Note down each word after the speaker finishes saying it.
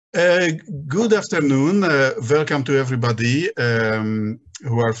Good afternoon. Welcome to everybody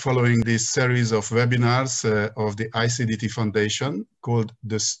who are following this series of webinars of the ICDT Foundation called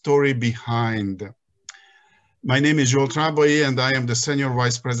The Story Behind. My name is Zsolt Rábai and I am the Senior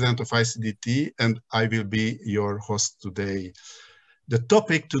Vice President of ICDT and I will be your host today. The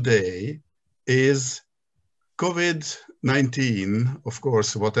topic today is COVID-19, of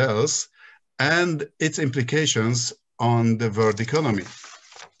course, what else, and its implications on the world economy.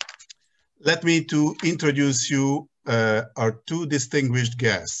 Let me introduce you our two distinguished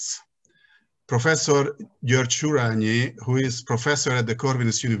guests. Professor György Surányi, who is professor at the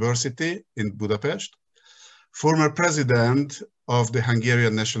Corvinus University in Budapest, former president of the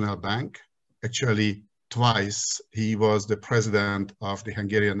Hungarian National Bank. Actually, twice he was the president of the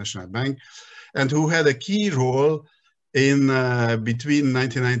Hungarian National Bank, and who had a key role in between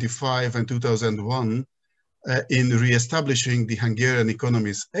 1995 and 2001 in re-establishing the Hungarian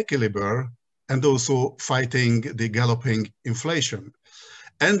economy's equilibrium and also fighting the galloping inflation.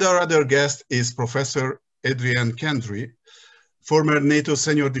 And our other guest is Professor Adrian Kendry, former NATO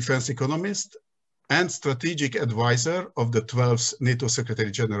Senior Defence Economist and strategic advisor of the 12th NATO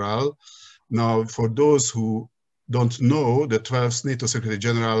Secretary General. Now, for those who don't know, the 12th NATO Secretary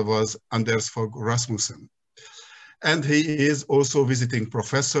General was Anders Fogh Rasmussen. And he is also visiting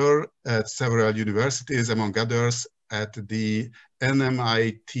professor at several universities, among others, at the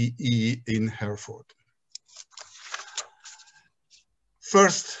NMITE in Hereford.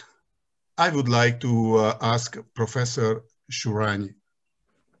 First, I would like to ask Professor Surányi.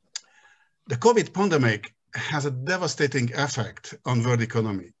 The COVID pandemic has a devastating effect on world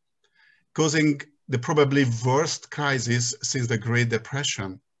economy, causing the probably worst crisis since the Great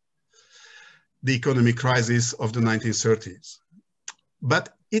Depression, the economic crisis of the 1930s.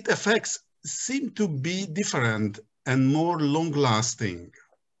 But its effects seem to be different and more long-lasting.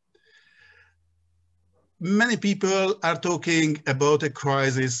 Many people are talking about a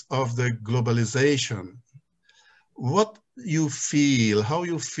crisis of the globalization. What you feel, how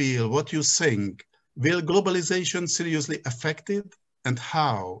you feel, what you think, will globalization seriously affected and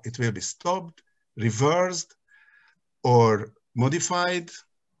how it will be stopped, reversed, or modified?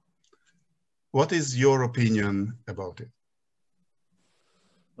 What is your opinion about it?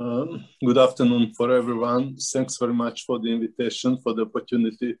 Good afternoon for everyone. Thanks very much for the invitation, for the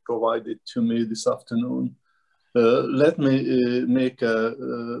opportunity provided to me this afternoon. Let me make a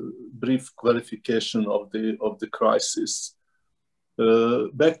brief qualification of the crisis.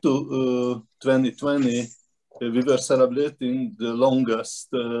 Back to 2020, we were celebrating the longest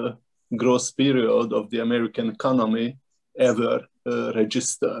growth period of the American economy ever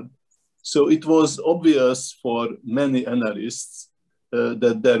registered. So it was obvious for many analysts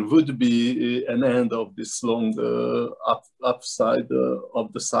that there would be an end of this long upside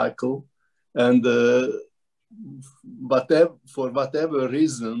of the cycle. And for whatever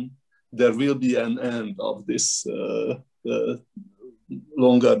reason, there will be an end of this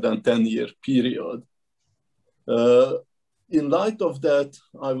longer than 10-year period. In light of that,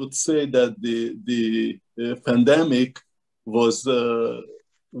 I would say that the pandemic was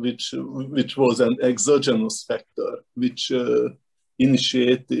which was an exogenous factor, which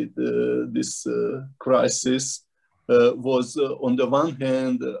initiated this crisis, was on the one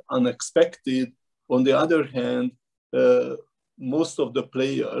hand unexpected. On the other hand, most of the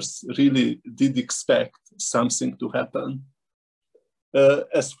players really did expect something to happen.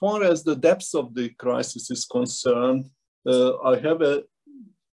 As far as the depth of the crisis is concerned, I have a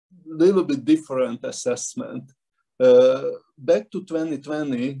little bit different assessment. Back to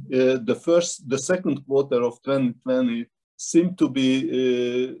 2020, the second quarter of 2020 seemed to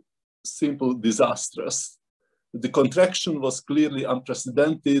be simply disastrous. The contraction was clearly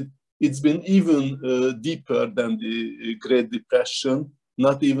unprecedented. It's been even deeper than the Great Depression,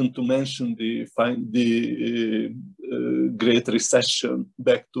 not even to mention the Great Recession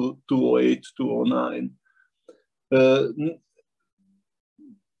back to 2008, 2009.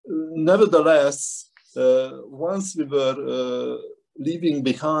 Nevertheless, once we were leaving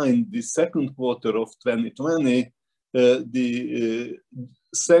behind the second quarter of 2020,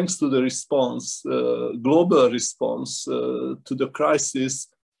 thanks to the response, global response to the crisis,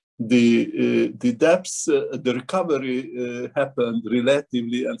 the depths, the recovery happened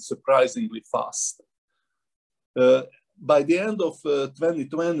relatively and surprisingly fast. By the end of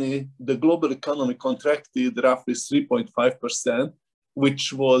 2020, the global economy contracted roughly 3.5%,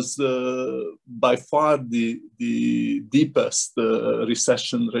 which was by far the deepest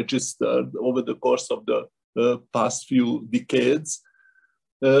recession registered over the course of the past few decades.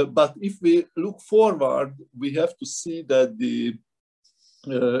 But if we look forward, we have to see that the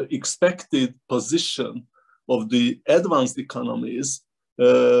expected position of the advanced economies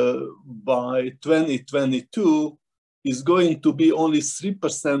by 2022 is going to be only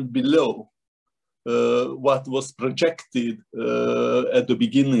 3% below what was projected at the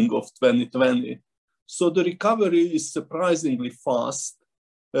beginning of 2020. So the recovery is surprisingly fast,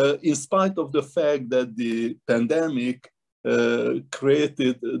 in spite of the fact that the pandemic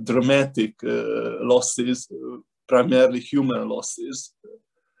created dramatic losses, primarily human losses.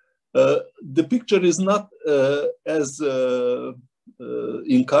 The picture is not as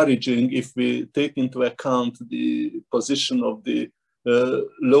encouraging if we take into account the position of the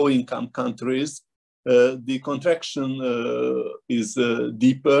low-income countries. The contraction is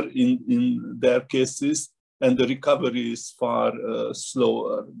deeper in their cases, and the recovery is far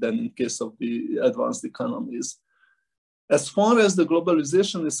slower than in case of the advanced economies. As far as the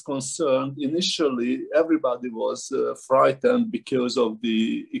globalization is concerned, initially everybody was frightened because of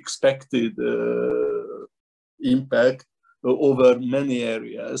the expected impact over many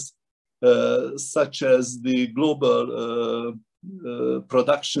areas, such as the global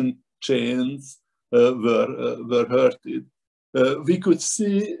production chains were hurted. We could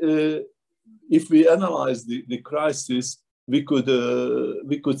see, if we analyze the crisis, we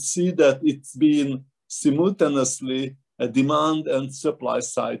could see that it's been simultaneously a demand and supply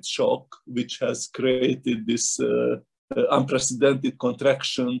side shock, which has created this unprecedented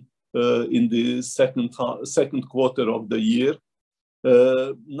contraction in the second quarter of the year.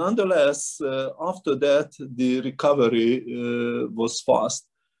 Nonetheless, after that, the recovery was fast.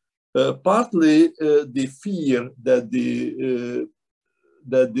 Partly the fear that the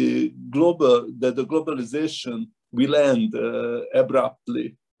globalization will end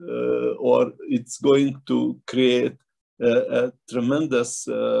abruptly, or it's going to create tremendous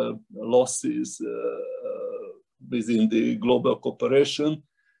losses within the global cooperation,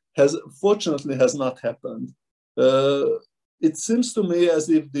 fortunately has not happened. It seems to me as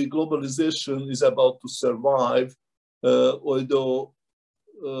if the globalization is about to survive, although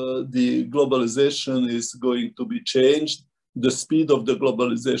the globalization is going to be changed. The speed of the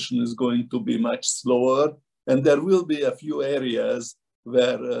globalization is going to be much slower, and there will be a few areas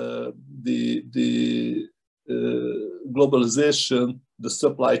where the globalization, the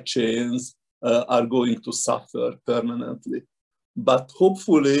supply chains are going to suffer permanently. But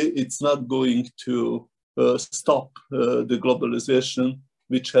hopefully it's not going to stop the globalization,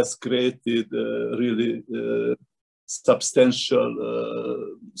 which has created really substantial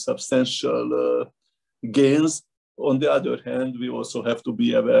gains. On the other hand, we also have to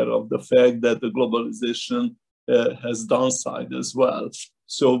be aware of the fact that the globalization has downside as well.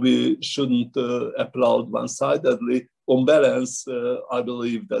 So we shouldn't applaud one-sidedly. On balance, I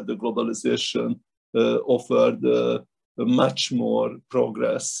believe that the globalization offered much more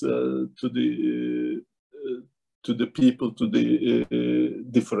progress to the people, to the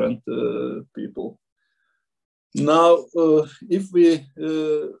different people. Now, if we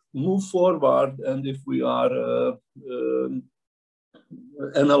move forward and if we are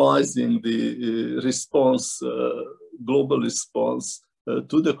analyzing the response, global response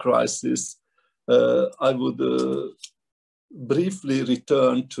to the crisis, I would briefly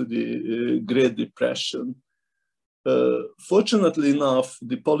return to the Great Depression. Fortunately enough,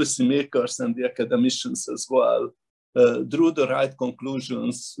 the policymakers and the academicians as well drew the right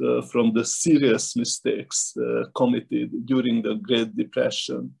conclusions from the serious mistakes committed during the Great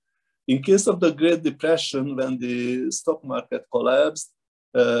Depression. In case of the Great Depression, when the stock market collapsed,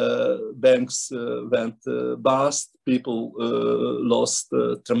 banks went bust, people lost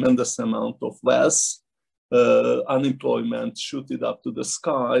a tremendous amount of wealth, unemployment shooted up to the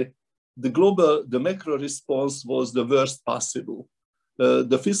sky. The macro response was the worst possible.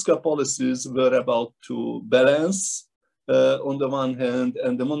 The fiscal policies were about to balance on the one hand,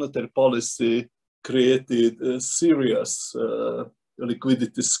 and the monetary policy created a serious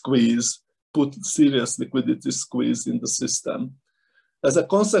liquidity squeeze, put serious liquidity squeeze in the system. As a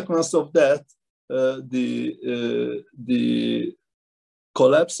consequence of that, the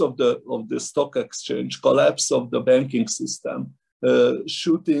collapse of the stock exchange, collapse of the banking system,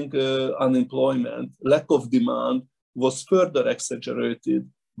 shooting unemployment, lack of demand was further exaggerated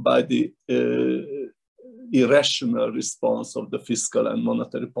by the irrational response of the fiscal and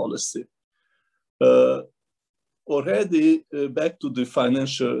monetary policy. Already back to the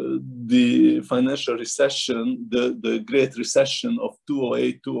financial recession, the Great Recession of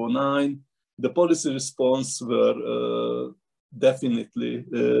 2008-2009, the policy response were definitely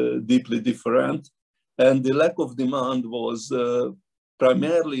deeply different, and the lack of demand was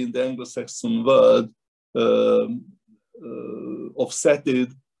primarily in the Anglo-Saxon world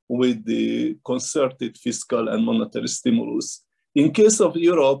offsetted with the concerted fiscal and monetary stimulus. In case of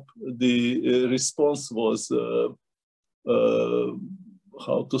Europe, the response was,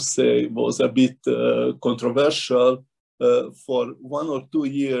 how to say, was a bit controversial. For 1 or 2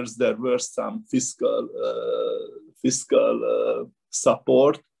 years, there were some fiscal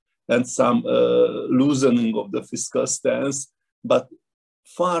support and some loosening of the fiscal stance, but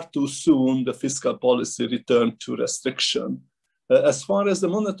far too soon the fiscal policy returned to restriction. As far as the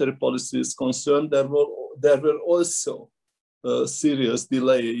monetary policy is concerned, there were also serious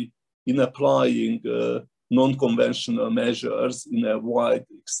delay in applying non-conventional measures in a wide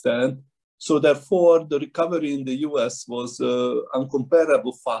extent. So therefore, the recovery in the US was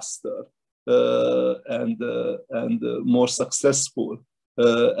incomparably faster and more successful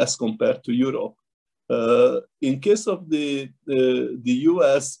as compared to Europe. In case of the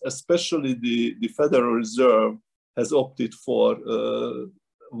US, especially the Federal Reserve has opted for a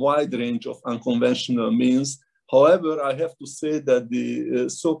wide range of unconventional means. However, I have to say that the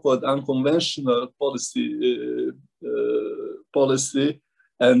so-called unconventional policy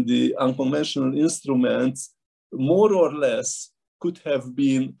and the unconventional instruments more or less could have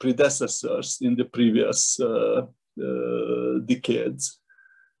been predecessors in the previous decades.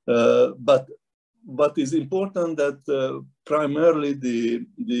 But it's important that primarily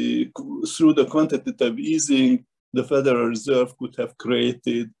through the quantitative easing, the Federal Reserve could have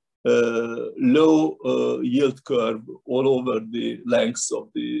created low yield curve all over the lengths of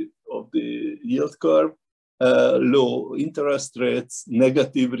the yield curve, low interest rates,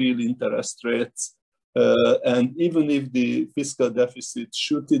 negative real interest rates, and even if the fiscal deficit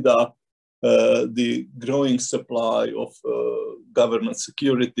shooted up, the growing supply of government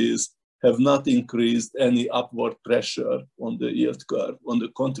securities have not increased any upward pressure on the yield curve. On the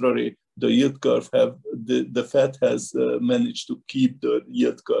contrary, the yield curve the Fed has managed to keep the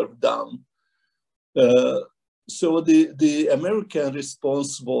yield curve down. So the American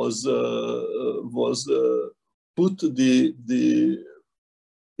response was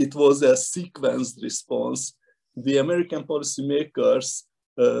it was a sequenced response. The American policymakers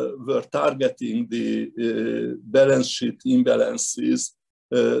were targeting the balance sheet imbalances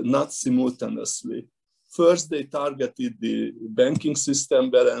not simultaneously. First, they targeted the banking system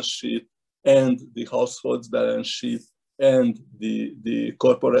balance sheet and the household's balance sheet and the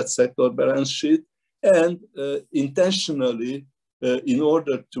corporate sector balance sheet, and intentionally, in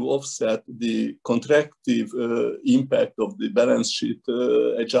order to offset the contractive impact of the balance sheet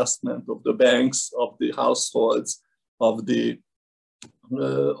adjustment of the banks, of the households, of the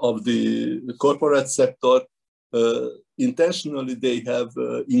corporate sector, intentionally they have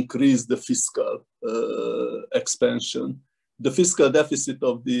increased the fiscal expansion. The fiscal deficit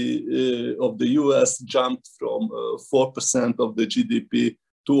of the US jumped from 4% of the GDP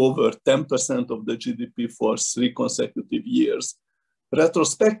to over 10% of the GDP for 3 consecutive years.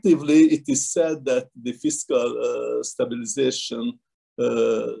 Retrospectively, it is said that the fiscal stabilization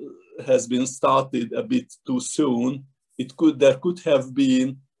has been started a bit too soon. There could have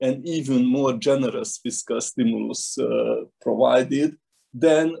been an even more generous fiscal stimulus provided,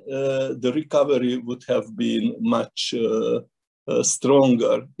 then the recovery would have been much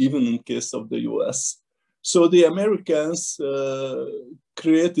stronger, even in case of the US. So the Americans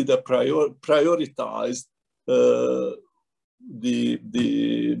created a prioritized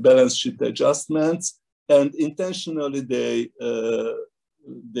the balance sheet adjustments, and intentionally they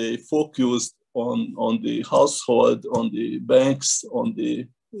focused on the household, on the banks, on the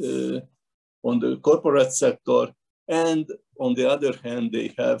corporate sector, and on the other hand,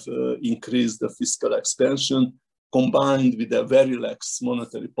 they have increased the fiscal expansion combined with a very lax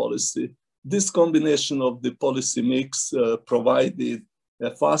monetary policy. This combination of the policy mix provided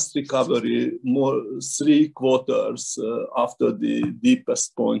a fast recovery, 3 quarters after the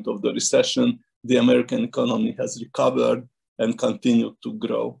deepest point of the recession. The American economy has recovered and continued to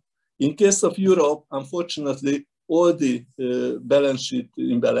grow. In case of Europe, unfortunately, all the balance sheet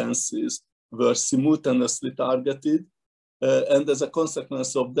imbalances were simultaneously targeted, and as a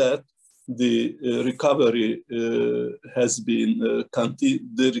consequence of that, the recovery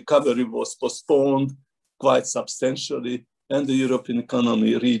the recovery was postponed quite substantially, and the European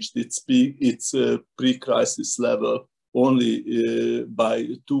economy reached its peak, its pre-crisis level only by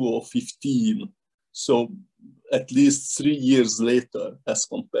 2015. So at least 3 years later, as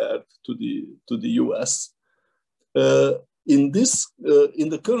compared to the US. In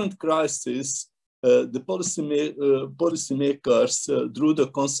the current crisis, the policymakers drew the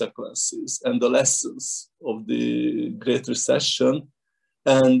consequences and the lessons of the Great Recession,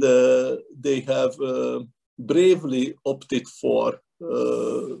 and they have bravely opted for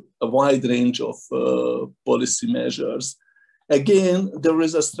a wide range of policy measures. Again, there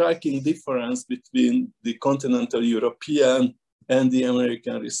is a striking difference between the continental European and the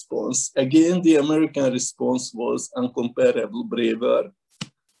American response. Again, the American response was incomparably braver,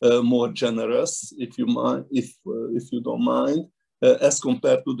 more generous, if you don't mind, as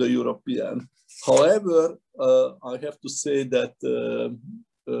compared to the European. However, I have to say that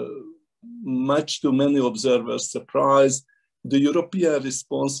much to many observers' surprise, the European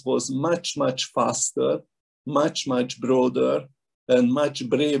response was much, much faster, much, much broader, and much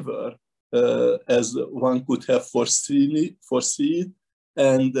braver, as one could have foreseen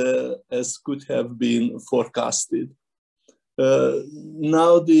and as could have been forecasted.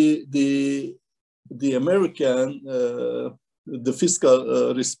 Now the American, the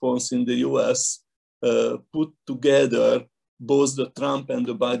fiscal response in the US put together both the Trump and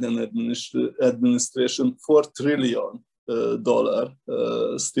the Biden administration $4 trillion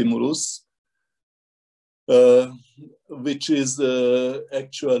stimulus, which is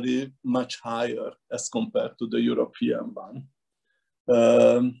actually much higher as compared to the European one.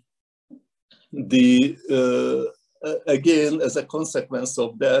 Again, as a consequence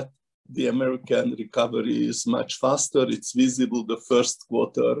of that, the American recovery is much faster. It's visible. The first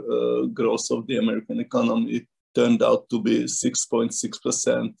quarter growth of the American economy turned out to be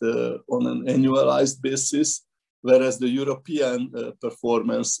 6.6% on an annualized basis, whereas the European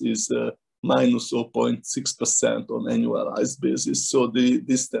performance is minus 0.6% on annualized basis. So the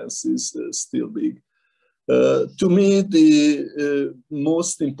distance is still big. To me, the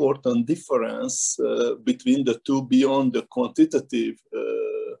most important difference between the two beyond the quantitative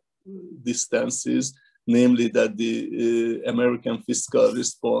distances, namely that the American fiscal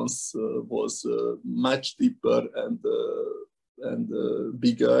response was much deeper and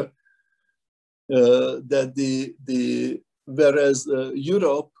bigger, that whereas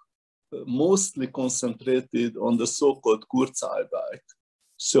Europe mostly concentrated on the so-called Kurzarbeit,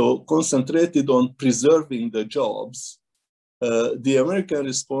 so concentrated on preserving the jobs, the American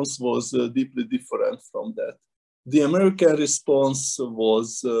response was deeply different from that. The American response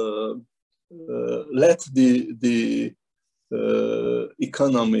was let the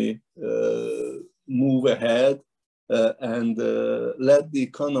economy move ahead and let the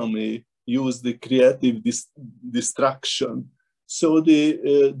economy use the creative destruction. So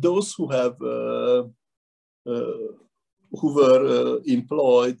those who have who were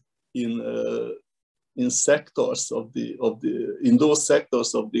employed in sectors in those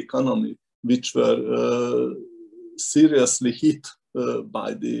sectors of the economy which were seriously hit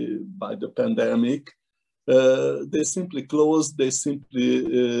by the pandemic, they simply closed. They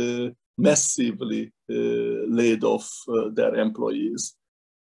simply massively laid off their employees.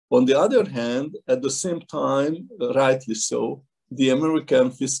 On the other hand, at the same time, rightly so, the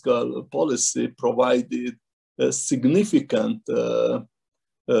American fiscal policy provided a significant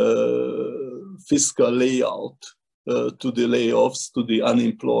fiscal layout to the layoffs, to the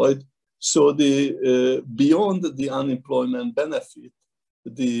unemployed. So beyond the unemployment benefit,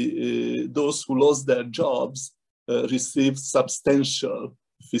 those who lost their jobs received substantial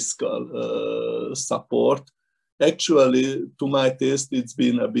fiscal support. Actually, to my taste, it's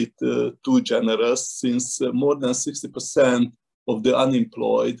been a bit too generous, since more than 60% of the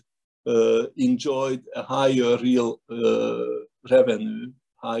unemployed enjoyed a higher real revenue,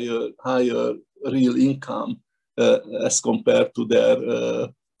 higher real income as compared to their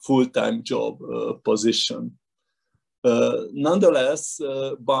full-time job position. Nonetheless,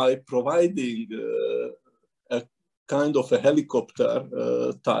 by providing a kind of a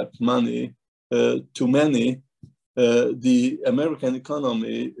helicopter type money to many, the American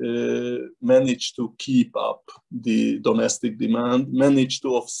economy managed to keep up the domestic demand, managed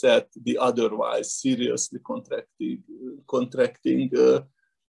to offset the otherwise seriously contracting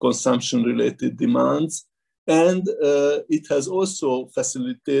consumption-related demands. And it has also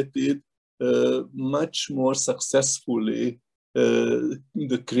facilitated much more successfully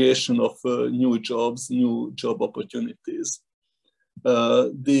the creation of new jobs, new job opportunities.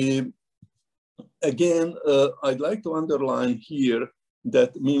 Again, I'd like to underline here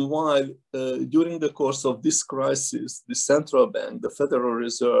that meanwhile, during the course of this crisis, the central bank, the Federal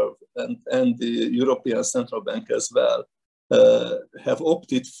Reserve, and the European Central Bank as well, have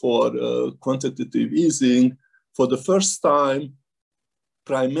opted for quantitative easing. For the first time,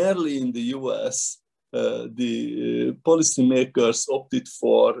 primarily in the US, the policymakers opted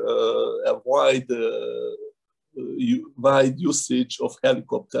for a wide usage of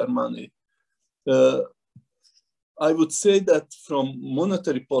helicopter money. I would say that from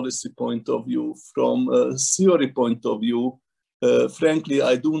monetary policy point of view, from a theory point of view, frankly,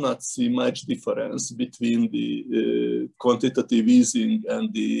 I do not see much difference between the quantitative easing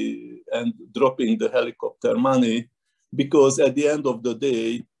and dropping the helicopter money, because at the end of the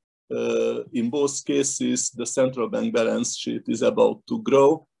day, in both cases, the central bank balance sheet is about to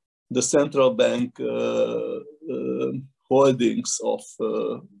grow. The central bank holdings of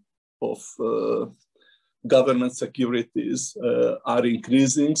government securities are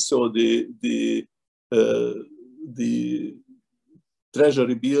increasing, so the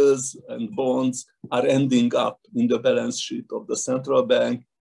treasury bills and bonds are ending up in the balance sheet of the central bank.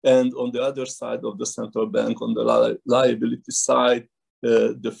 And on the other side of the central bank, on the liability side,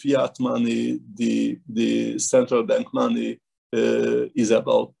 the fiat money, the central bank money is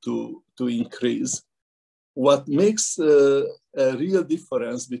about to increase. What makes a real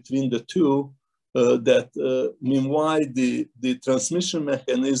difference between the two, meanwhile the transmission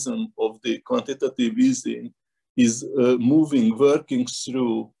mechanism of the quantitative easing is working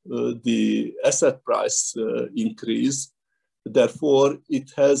through the asset price increase. Therefore,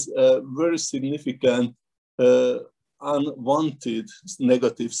 it has a very significant unwanted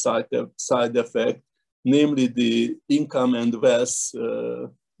negative side effect, namely the income and wealth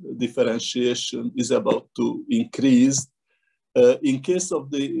differentiation is about to increase. In case of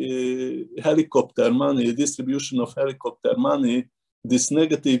the helicopter money, distribution of helicopter money, this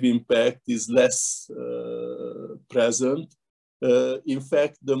negative impact is less present. In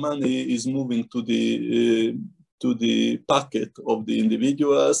fact, the money is moving to the pocket of the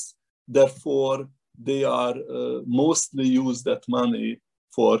individuals. Therefore, they are mostly use that money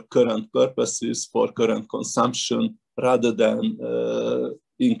for current purposes, for current consumption, rather than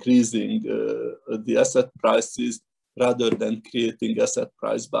increasing the asset prices, rather than creating asset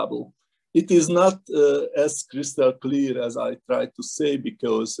price bubble. It is not as crystal clear as I tried to say,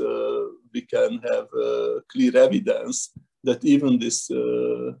 because we can have clear evidence that even this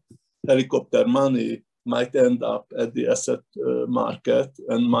helicopter money might end up at the asset market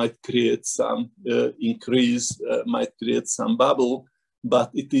and might create some increase, might create some bubble, but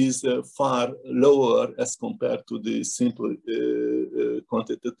it is far lower as compared to the simple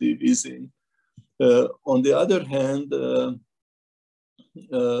quantitative easing. On the other hand,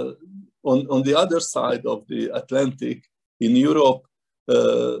 on the other side of the Atlantic, in Europe,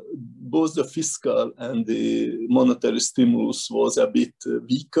 both the fiscal and the monetary stimulus was a bit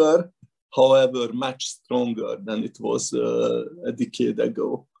weaker, however, much stronger than it was a decade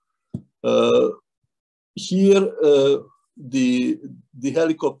ago. Here, the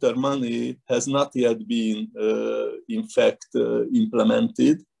helicopter money has not yet been, in fact,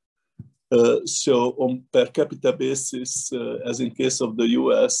 implemented. So on per capita basis, as in case of the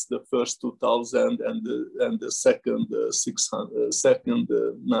US, the first 2,000 and the second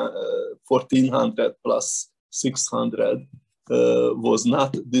 1,400 plus 600 was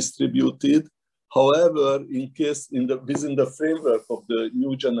not distributed. However, within the framework of the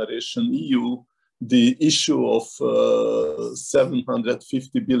new generation EU, the issue of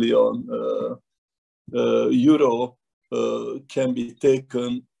 750 billion euro can be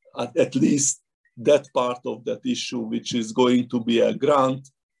taken, at least that part of that issue, which is going to be a grant,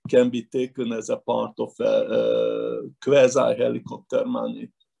 can be taken as a part of quasi-helicopter money.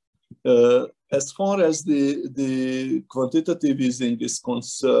 As far as the quantitative easing is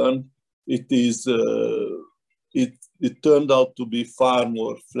concerned, it turned out to be far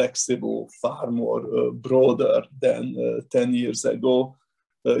more flexible, far more broader than 10 years ago.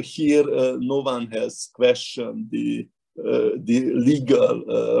 Here, no one has questioned the legal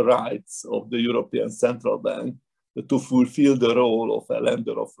rights of the European Central Bank to fulfill the role of a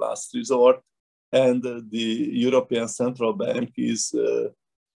lender of last resort, and the European Central Bank is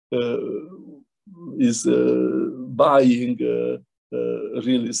buying a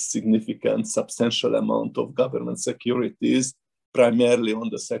really significant, substantial amount of government securities, primarily on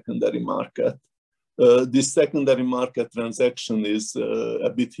the secondary market. This secondary market transaction is a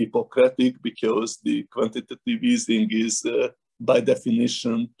bit hypocritical, because the quantitative easing is, by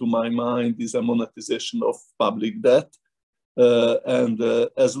definition, to my mind, is a monetization of public debt. And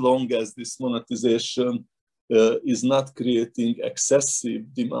as long as this monetization is not creating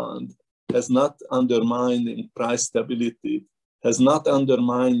excessive demand, has not undermining price stability, has not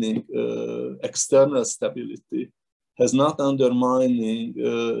undermining external stability, has not undermining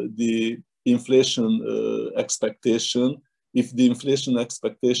the inflation expectation. If the inflation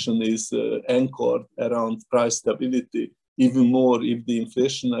expectation is anchored around price stability, even more if the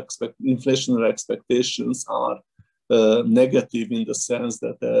inflationary expectations are negative, in the sense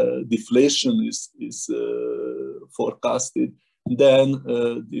that deflation is forecasted, then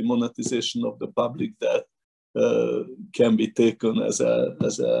the monetization of the public debt can be taken as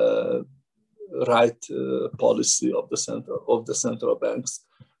a right policy of the central banks.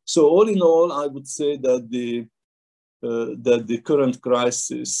 So all in all, I would say that the current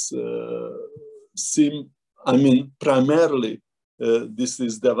crisis primarily this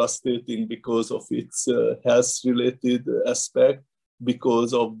is devastating because of its health-related aspect,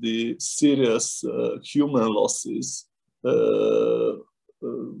 because of the serious human losses all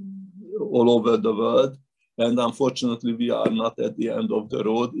over the world. And unfortunately, we are not at the end of the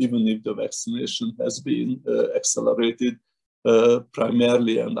road, even if the vaccination has been accelerated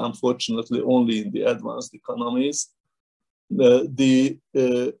primarily and unfortunately only in the advanced economies. The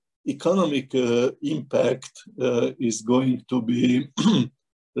economic impact is going to be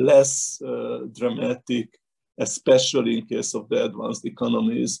less dramatic, especially in case of the advanced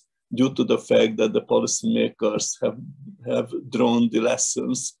economies, due to the fact that the policymakers have drawn the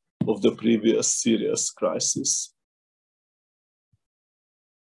lessons of the previous serious crisis.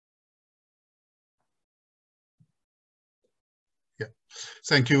 Yeah,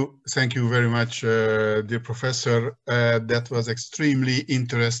 thank you very much, dear Professor. That was extremely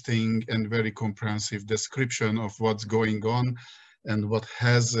interesting and very comprehensive description of what's going on and what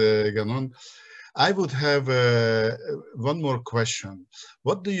has gone on. I would have one more question.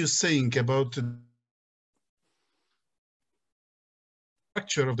 What do you think about the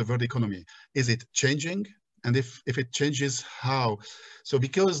structure of the world economy? Is it changing? And if it changes, how? So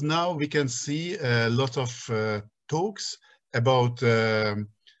because now we can see a lot of talks about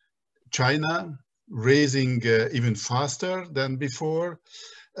China raising even faster than before.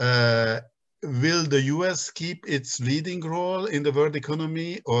 Will the US keep its leading role in the world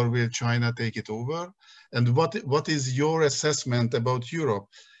economy, or will China take it over? And what is your assessment about Europe?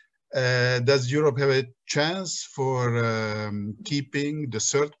 Does Europe have a chance for keeping the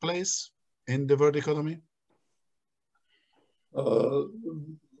third place in the world economy?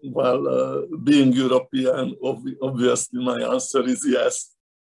 Being European, obviously my answer is yes,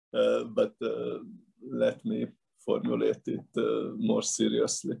 but let me formulate it more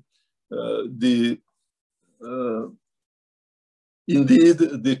seriously. Indeed,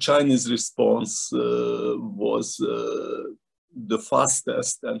 the Chinese response was the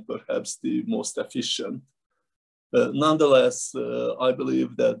fastest and perhaps the most efficient. Nonetheless, I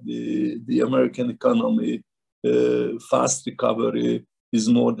believe that the American economy fast recovery is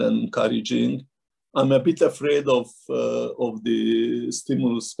more than encouraging. I'm a bit afraid of the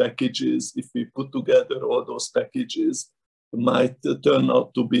stimulus packages. If we put together all those packages, might turn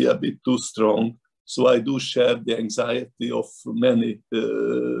out to be a bit too strong. So I do share the anxiety of many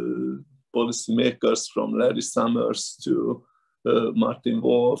policymakers, from Larry Summers to Martin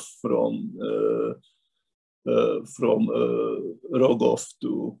Wolf, from Rogoff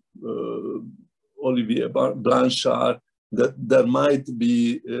to Olivier Blanchard, that there might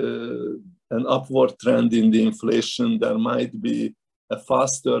be an upward trend in the inflation. There might be a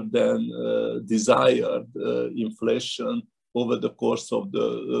faster than desired inflation over the course of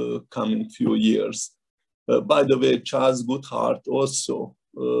the coming few years. By the way, Charles Goodhart also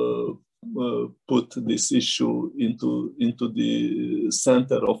put this issue into the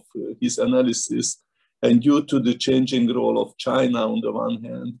center of his analysis. And due to the changing role of China on the one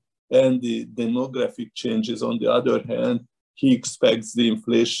hand, and the demographic changes on the other hand, he expects the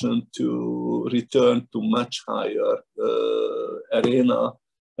inflation to return to much higher arena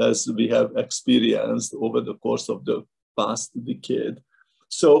as we have experienced over the course of the past decade.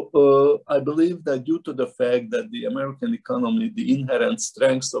 So I believe that due to the fact that the American economy, the inherent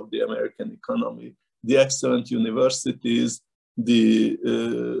strengths of the American economy, the excellent universities, the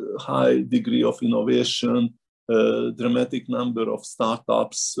high degree of innovation, dramatic number of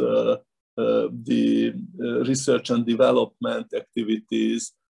startups, the research and development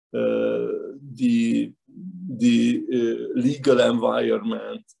activities, the legal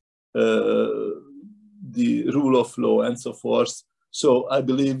environment, the rule of law, and so forth. So I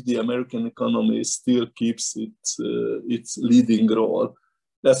believe the American economy still keeps its leading role.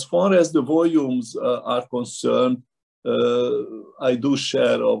 As far as the volumes are concerned, I do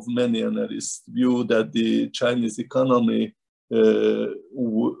share of many analysts' view that the Chinese economy,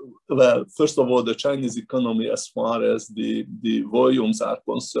 well, first of all, the Chinese economy, as far as the volumes are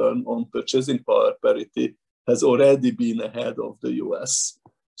concerned on purchasing power parity, has already been ahead of the US.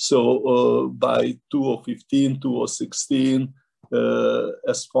 So by 2015, 2016,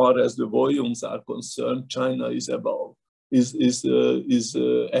 as far as the volumes are concerned, China is above, is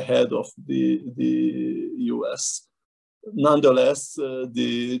ahead of the US. Nonetheless,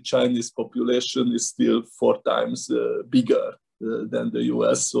 the Chinese population is still 4 times bigger than the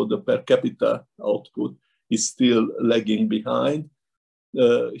US, so the per capita output is still lagging behind.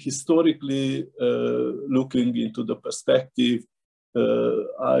 Historically, looking into the perspective,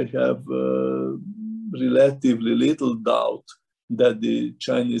 I have relatively little doubt that the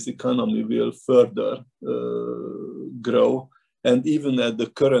Chinese economy will further grow, and even at the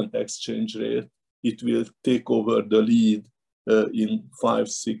current exchange rate, it will take over the lead in 5,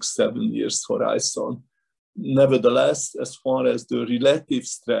 6, 7 years horizon. Nevertheless, as far as the relative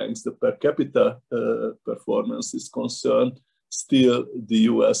strength, the per capita performance is concerned, still the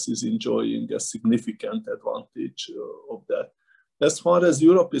US is enjoying a significant advantage of that. As far as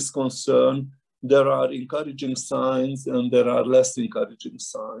Europe is concerned, there are encouraging signs and there are less encouraging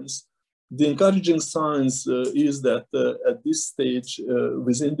signs. The encouraging signs is that at this stage,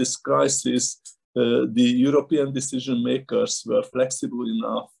 within this crisis, the European decision makers were flexible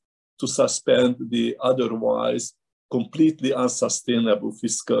enough to suspend the otherwise completely unsustainable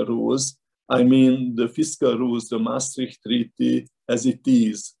fiscal rules. I mean, the fiscal rules, the Maastricht Treaty as it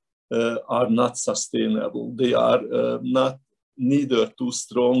is, are not sustainable. They are not neither too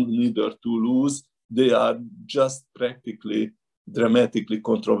strong, neither too loose. They are just practically dramatically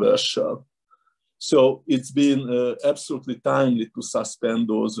controversial. So it's been absolutely timely to suspend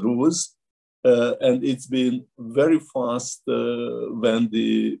those rules. And it's been very fast when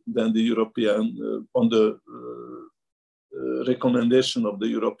the European, on the recommendation of the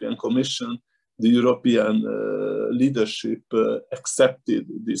European Commission, the European leadership accepted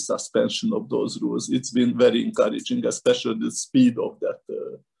the suspension of those rules. It's been very encouraging, especially the speed of that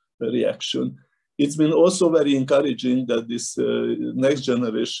reaction. It's been also very encouraging that this next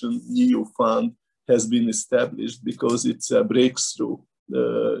generation EU fund has been established, because it's a breakthrough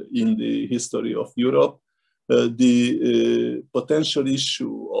in the history of Europe. The potential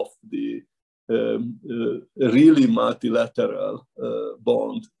issue of the really multilateral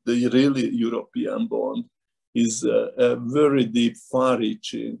bond, the really European bond, is a very deep,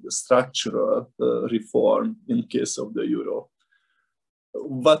 far-reaching structural reform in case of the euro.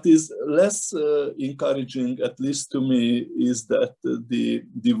 What is less encouraging, at least to me, is that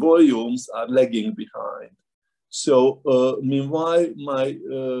the volumes are lagging behind. So meanwhile,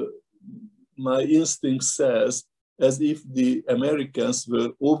 my instinct says, as if the Americans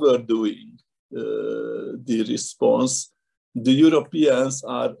were overdoing the response, the Europeans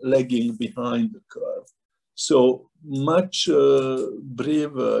are lagging behind the curve. So much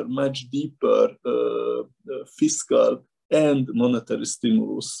braver, much deeper fiscal and monetary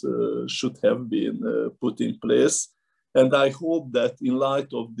stimulus should have been put in place. And I hope that in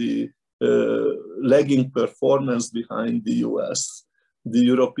light of the lagging performance behind the US, the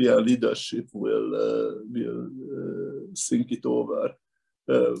European leadership will think it over.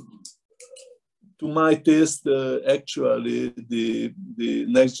 To my taste, actually, the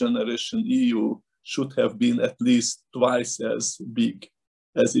next generation EU should have been at least twice as big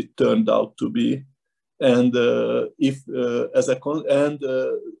as it turned out to be. And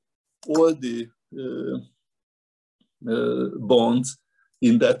all the bonds,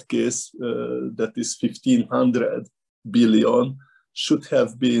 in that case, that is 1,500 billion, should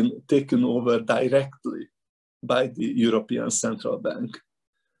have been taken over directly by the European Central Bank.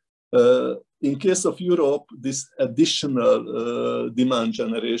 In case of Europe, this additional demand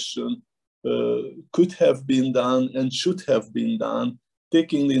generation could have been done and should have been done,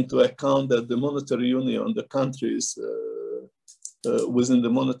 taking into account that the monetary union, the countries within the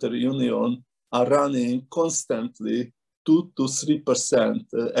monetary union are running constantly 2 to 3%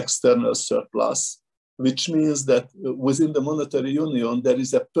 external surplus, which means that within the monetary union, there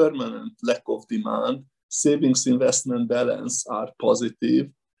is a permanent lack of demand. Savings investment balance are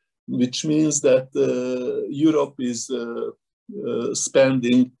positive, which means that Europe is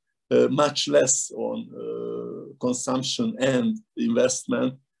spending much less on consumption and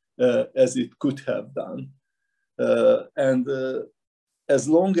investment as it could have done. And as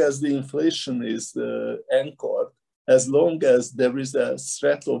long as the inflation is anchored, as long as there is a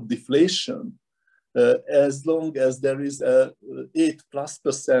threat of deflation, as long as there is a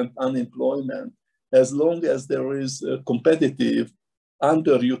 8+% unemployment, as long as there is competitive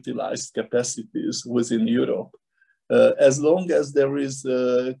underutilized capacities within Europe, as long as there is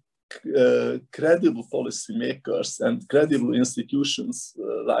credible policymakers and credible institutions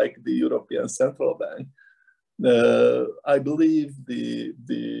like the European Central Bank, I believe the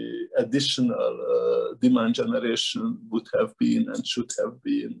additional demand generation would have been and should have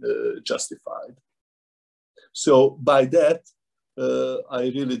been justified. So by that,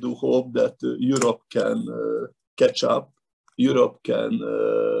 I really do hope that Europe can catch up Europe can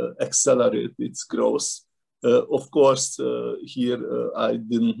accelerate its growth. Of course, here I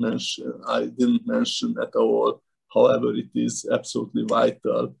didn't mention at all. However, it is absolutely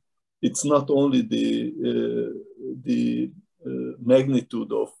vital. It's not only the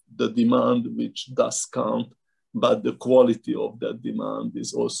magnitude of the demand which does count, but the quality of that demand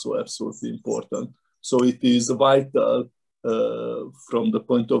is also absolutely important. So it is vital from the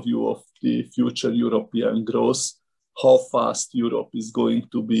point of view of the future European growth, how fast Europe is going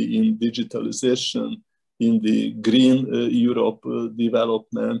to be in digitalization, in the green Europe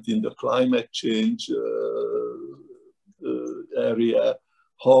development, in the climate change area,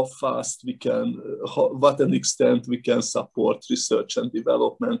 how fast we can, what an extent we can support research and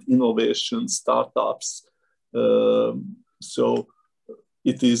development, innovation, startups. So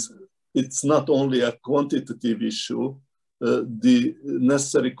it's not only a quantitative issue. The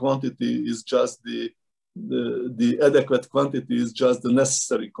necessary quantity is just the adequate quantity is just the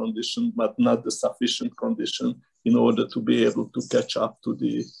necessary condition, but not the sufficient condition in order to be able to catch up to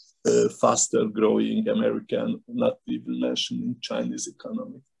the faster growing American, not even mentioning Chinese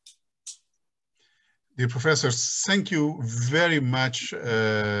economy. Dear Professor, thank you very much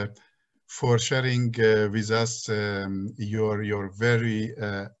for sharing with us your very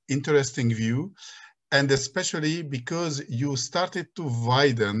interesting view, and especially because you started to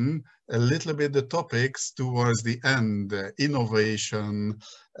widen a little bit the topics towards the end, innovation,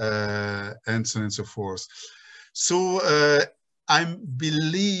 and so on and so forth. So I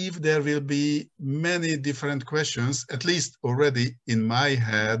believe there will be many different questions, at least already in my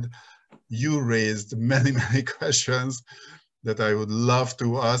head. You raised many questions that I would love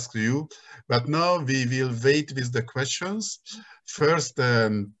to ask you, but now we will wait with the questions. First,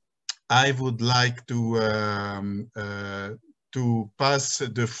 I would like to pass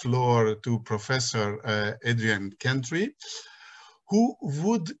the floor to Professor Adrian Kendry, who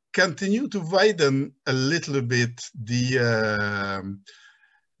would continue to widen a little bit the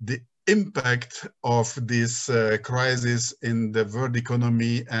impact of this crisis in the world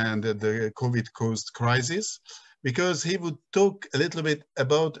economy and the COVID-caused crisis, because he would talk a little bit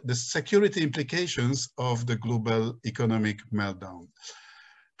about the security implications of the global economic meltdown.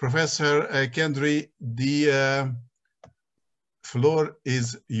 Professor Kendry, the floor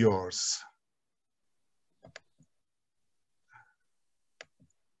is yours.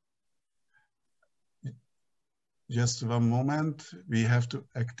 Just one moment, we have to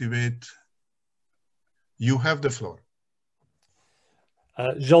activate. You have the floor.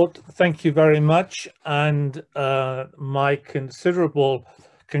 Zsolt, thank you very much, and my considerable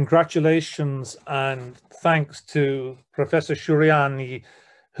congratulations and thanks to Professor Surányi,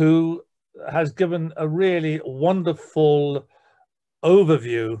 who has given a really wonderful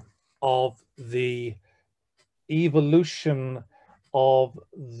overview of the evolution of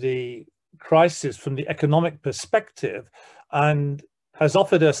the crisis from the economic perspective, and has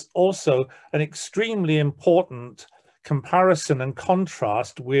offered us also an extremely important comparison and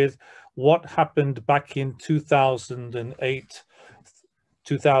contrast with what happened back in 2008,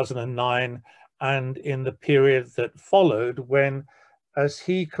 2009, and in the period that followed, when, as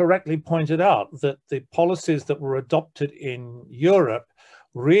he correctly pointed out, that the policies that were adopted in Europe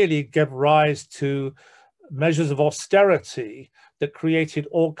really gave rise to measures of austerity that created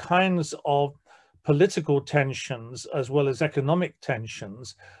all kinds of political tensions as well as economic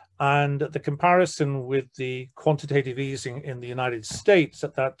tensions. And the comparison with the quantitative easing in the United States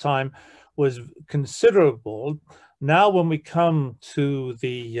at that time was considerable. Now, when we come to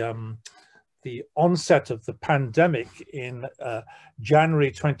the onset of the pandemic in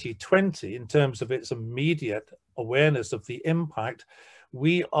January 2020, in terms of its immediate awareness of the impact,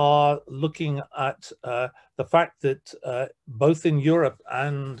 we are looking at the fact that both in Europe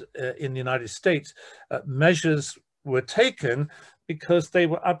and in the United States, measures were taken because they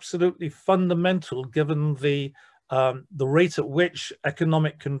were absolutely fundamental, given the rate at which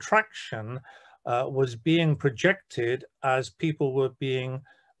economic contraction was being projected as people were being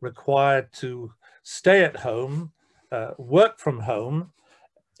required to stay at home, work from home.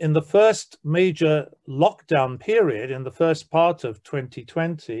 In the first major lockdown period, in the first part of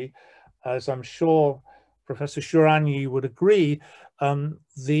 2020, as I'm sure Professor Surányi would agree,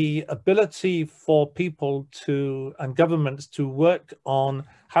 the ability for people to, and governments to work on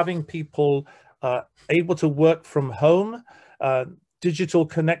having people able to work from home, digital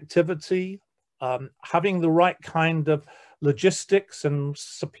connectivity, having the right kind of logistics and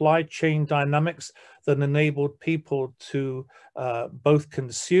supply chain dynamics that enabled people to both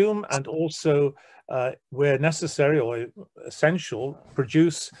consume and also, where necessary or essential,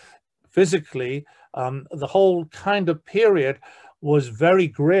 produce physically, the whole kind of period was very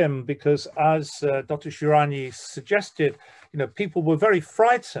grim because, as Dr. Surányi suggested, people were very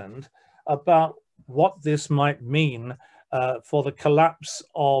frightened about what this might mean for the collapse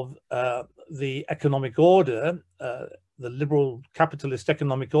of the economic order, the liberal capitalist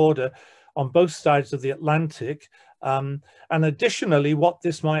economic order on both sides of the Atlantic, and additionally what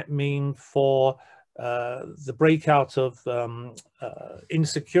this might mean for the breakout of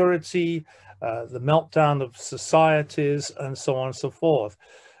insecurity, the meltdown of societies, and so on and so forth.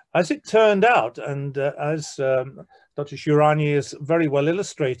 As it turned out, and as Dr. Surányi has very well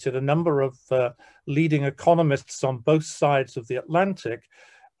illustrated, a number of leading economists on both sides of the Atlantic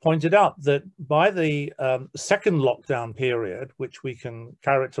pointed out that by the second lockdown period, which we can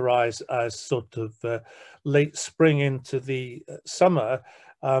characterize as sort of late spring into the summer,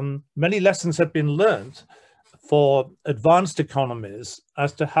 many lessons have been learned for advanced economies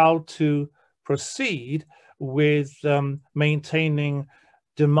as to how to proceed with maintaining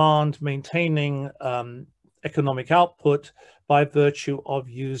demand, maintaining economic output by virtue of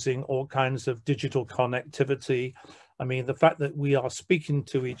using all kinds of digital connectivity. I mean, the fact that we are speaking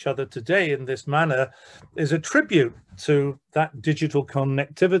to each other today in this manner is a tribute to that digital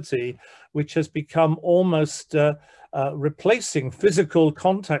connectivity, which has become almost replacing physical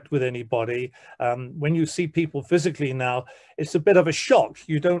contact with anybody. When you see people physically now, it's a bit of a shock.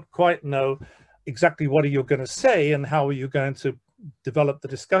 You don't quite know exactly what you're going to say and how are you going to develop the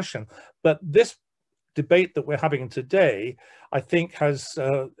discussion. But this debate that we're having today, I think, has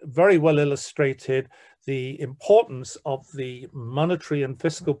very well illustrated the importance of the monetary and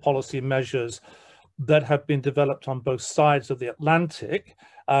fiscal policy measures that have been developed on both sides of the Atlantic,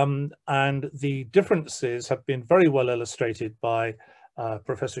 and the differences have been very well illustrated by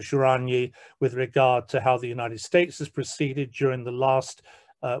Professor Surányi with regard to how the United States has proceeded during the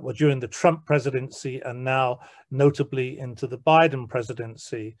during the Trump presidency and now notably into the Biden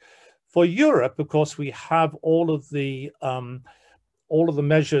presidency. For Europe, of course, we have all of the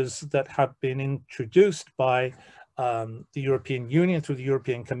measures that have been introduced by the European Union through the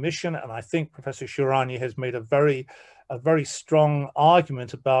European Commission, and I think Professor Surányi has made a very strong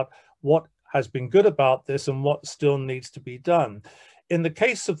argument about what has been good about this and what still needs to be done. In the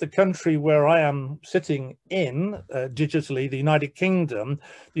case of the country where I am sitting in digitally, the United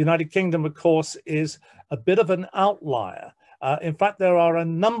Kingdom, of course, is a bit of an outlier. In fact, there are a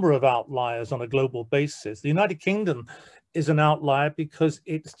number of outliers on a global basis. The United Kingdom is an outlier because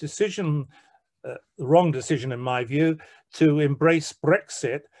its decision, the wrong decision in my view, to embrace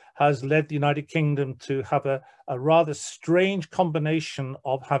Brexit has led the United Kingdom to have a rather strange combination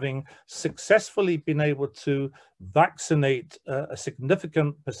of having successfully been able to vaccinate a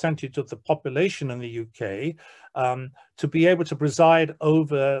significant percentage of the population in the UK, to be able to preside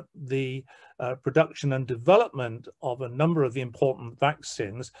over the production and development of a number of the important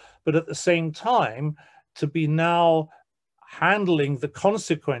vaccines, but at the same time to be now handling the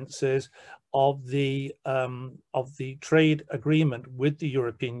consequences of the trade agreement with the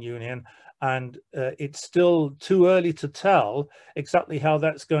European Union. And it's still too early to tell exactly how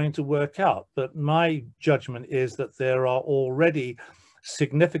that's going to work out. But my judgment is that there are already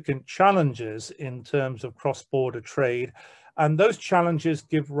significant challenges in terms of cross-border trade. And those challenges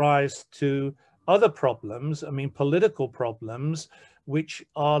give rise to other problems, I mean, political problems, which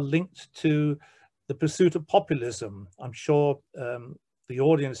are linked to the pursuit of populism. I'm sure the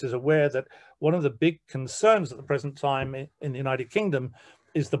audience is aware that one of the big concerns at the present time in the United Kingdom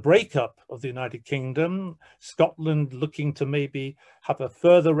is the breakup of the United Kingdom, Scotland looking to maybe have a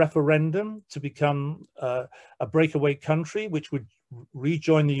further referendum to become a breakaway country, which would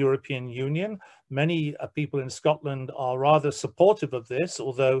rejoin the European Union. Many people in Scotland are rather supportive of this,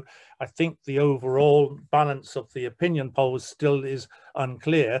 although I think the overall balance of the opinion polls still is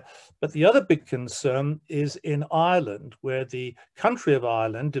unclear. But the other big concern is in Ireland, where the country of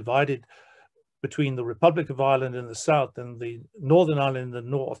Ireland, divided between the Republic of Ireland in the south and the Northern Ireland in the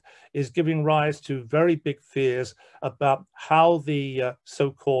north, is giving rise to very big fears about how the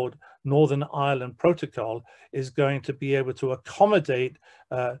so-called Northern Ireland Protocol is going to be able to accommodate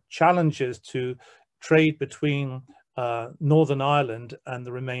challenges to trade between Northern Ireland and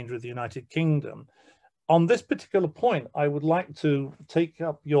the remainder of the United Kingdom. On this particular point, I would like to take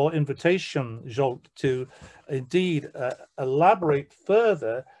up your invitation, Zsolt, to indeed elaborate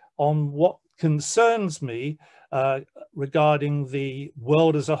further on what concerns me regarding the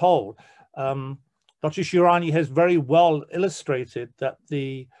world as a whole. Dr. Surányi has very well illustrated that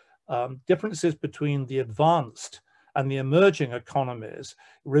the differences between the advanced and the emerging economies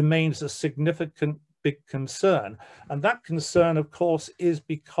remains a significant big concern. And that concern, of course, is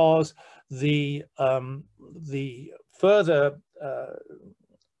because the further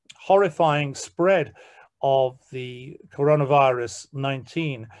horrifying spread of the coronavirus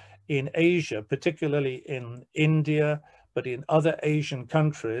 19 in Asia, particularly in India, but in other Asian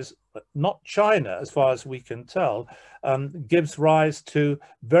countries, but not China, as far as we can tell, gives rise to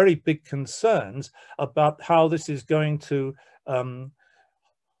very big concerns about how this is going to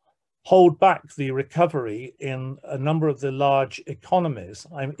hold back the recovery in a number of the large economies.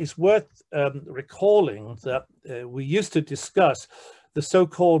 It's worth recalling that we used to discuss the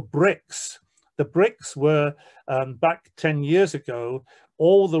so-called BRICS. The BRICS were, back 10 years ago,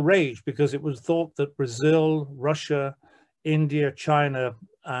 all the rage because it was thought that Brazil, Russia, India, China,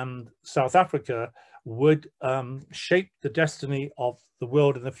 and South Africa would shape the destiny of the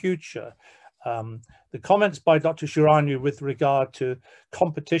world in the future. The comments by Dr. Surányi with regard to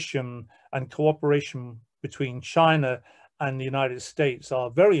competition and cooperation between China and the United States are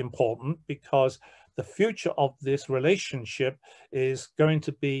very important, because the future of this relationship is going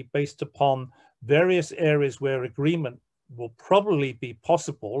to be based upon various areas where agreement will probably be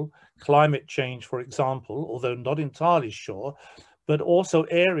possible, climate change, for example, although not entirely sure, but also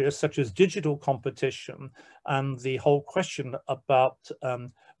areas such as digital competition and the whole question about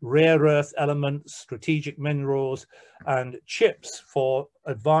rare earth elements, strategic minerals, and chips for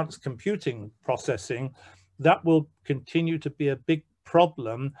advanced computing processing. That will continue to be a big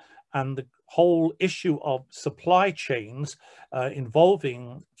problem, and the whole issue of supply chains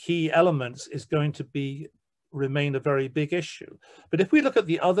involving key elements is going to remain a very big issue. But if we look at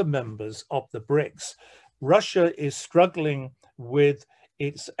the other members of the BRICS, Russia is struggling with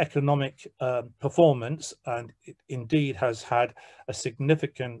its economic performance, and it indeed has had a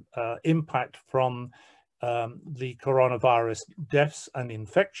significant impact from the coronavirus deaths and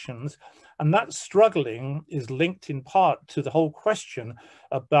infections. And that struggling is linked in part to the whole question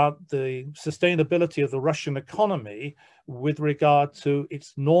about the sustainability of the Russian economy with regard to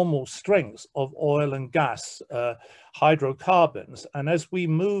its normal strengths of oil and gas, hydrocarbons. And as we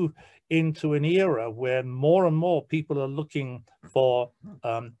move into an era where more and more people are looking for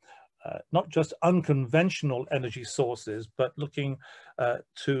not just unconventional energy sources, but looking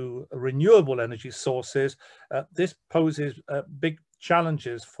to renewable energy sources, this poses big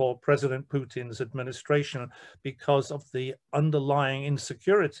challenges for President Putin's administration because of the underlying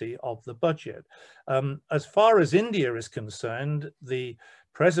insecurity of the budget. As far as India is concerned, the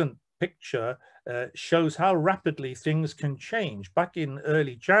present picture shows how rapidly things can change. Back in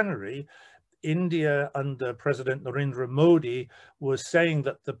early January, India under President Narendra Modi was saying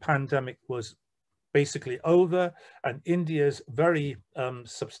that the pandemic was basically over, and India's very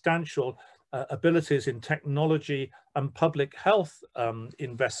substantial abilities in technology and public health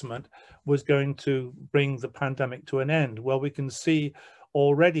investment was going to bring the pandemic to an end. Well, we can see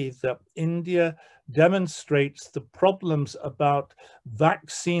already that India demonstrates the problems about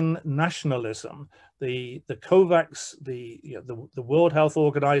vaccine nationalism. The COVAX, the World Health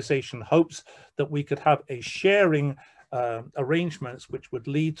Organization hopes that we could have a sharing arrangements which would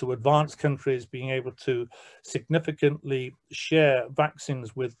lead to advanced countries being able to significantly share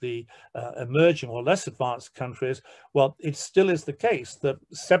vaccines with the emerging or less advanced countries. Well, it still is the case that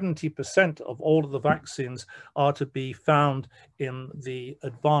 70% of all of the vaccines are to be found in the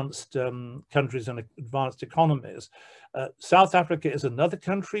advanced countries and advanced economies. South Africa is another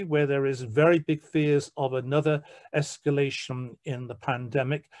country where there is very big fears of another escalation in the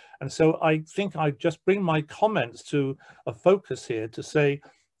pandemic. And so I think I just bring my comments to a focus here to say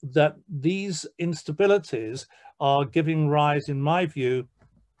that these instabilities are giving rise, in my view,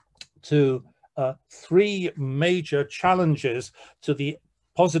 to three major challenges to the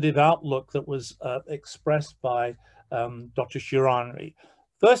positive outlook that was expressed by Dr. Surányi.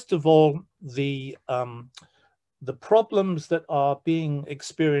 First of all, the problems that are being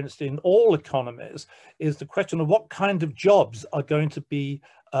experienced in all economies is the question of what kind of jobs are going to be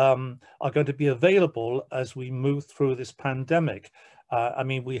available as we move through this pandemic. I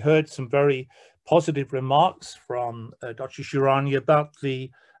mean, we heard some very positive remarks from Dr. Surányi about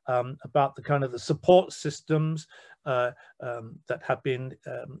the kind of the support systems that have been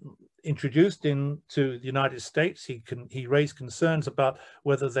introduced into the United States. He raised concerns about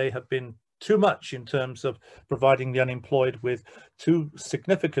whether they have been too much in terms of providing the unemployed with too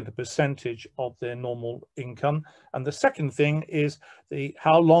significant a percentage of their normal income. And the second thing is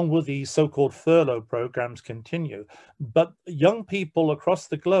how long will these so-called furlough programs continue? But young people across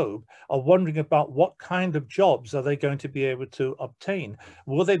the globe are wondering about what kind of jobs are they going to be able to obtain?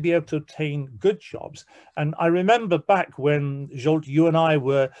 Will they be able to obtain good jobs? And I remember back when, Zsolt, you and I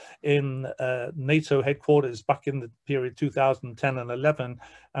were in NATO headquarters back in the period 2010 and 11,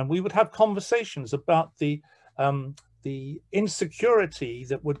 and we would have conversations about the insecurity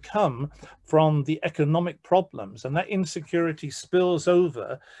that would come from the economic problems, and that insecurity spills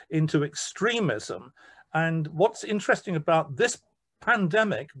over into extremism. And what's interesting about this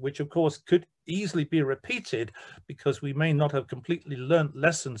pandemic, which of course could easily be repeated because we may not have completely learned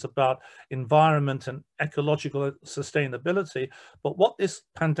lessons about environment and ecological sustainability, but what this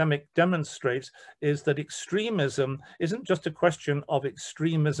pandemic demonstrates is that extremism isn't just a question of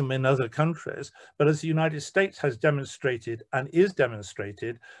extremism in other countries, but as the United States has demonstrated and is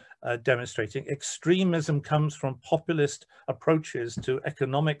demonstrating, extremism comes from populist approaches to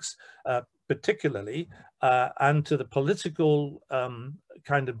economics, particularly, and to the political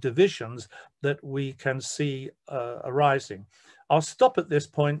kind of divisions that we can see arising. I'll stop at this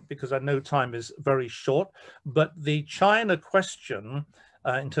point because I know time is very short, but the China question,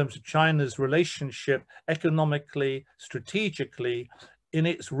 in terms of China's relationship economically, strategically, in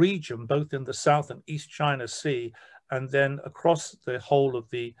its region, both in the South and East China Sea, and then across the whole of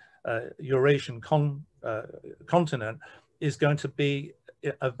the Eurasian continent, is going to be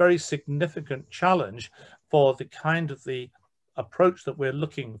a very significant challenge for the kind of the approach that we're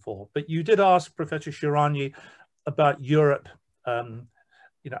looking for. But you did ask Professor Surányi about Europe, and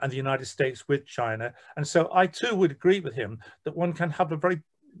the United States with China. And so I too would agree with him that one can have a very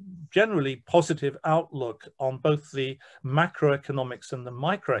generally positive outlook on both the macroeconomics and the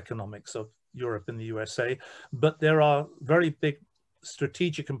microeconomics of Europe and the USA, but there are very big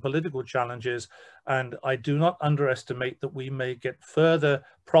strategic and political challenges, and I do not underestimate that we may get further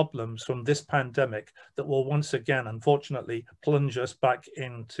problems from this pandemic that will once again, unfortunately, plunge us back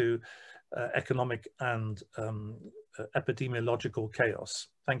into economic and epidemiological chaos.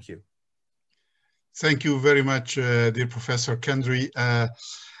 Thank you. Thank you very much, dear Professor Kendry,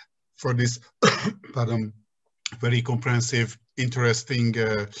 for this pardon, very comprehensive, interesting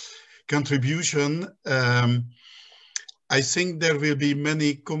contribution. I think there will be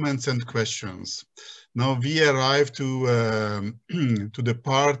many comments and questions. Now we arrive to the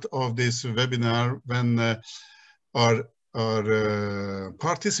part of this webinar when our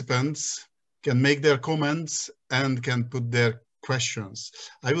participants can make their comments and can put their questions.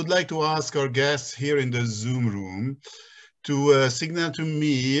 I would like to ask our guests here in the Zoom room to signal to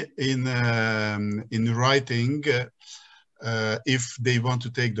me in writing if they want to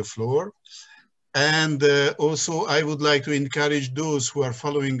take the floor. And also I would like to encourage those who are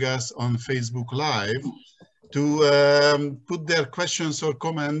following us on Facebook Live to put their questions or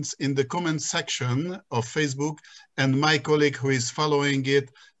comments in the comment section of Facebook, and my colleague who is following it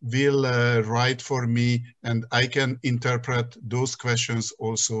will write for me, and I can interpret those questions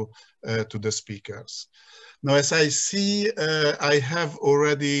also to the speakers. Now, as I see, I have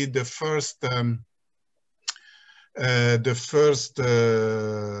already the first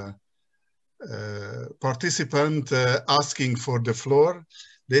participant asking for the floor.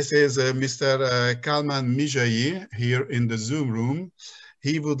 This is Mr. Kalman Mizsai here in the Zoom room.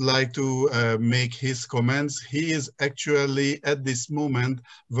 He would like to make his comments. He is actually at this moment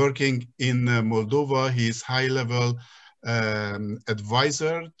working in Moldova. He is high-level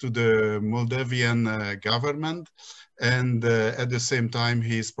advisor to the Moldavian government, and at the same time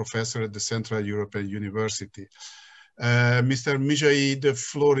he is professor at the Central European University. Mr. Mizsai, the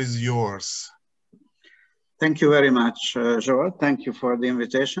floor is yours. Thank you very much, Zsolt. Thank you for the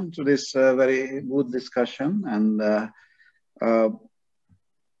invitation to this very good discussion, and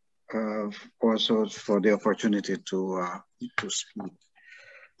also for the opportunity to speak.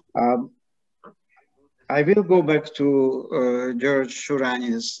 I will go back to György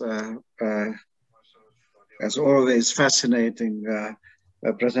Surányi's, as always, fascinating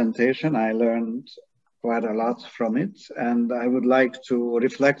presentation. I learned quite a lot from it, and I would like to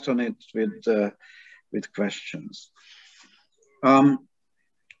reflect on it with questions.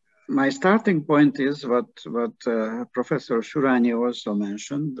 My starting point is what Professor Surányi also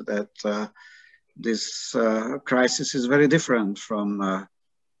mentioned, that this crisis is very different from the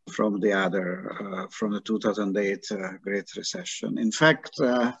 2008 Great Recession. In fact,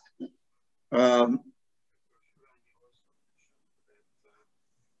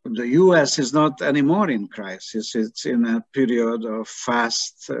 the US is not anymore in crisis. It's in a period of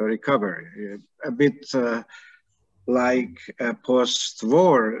fast recovery, a bit like a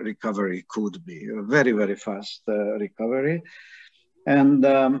post-war recovery could be, a very, very fast recovery. And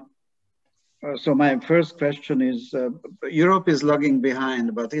so my first question is, Europe is lagging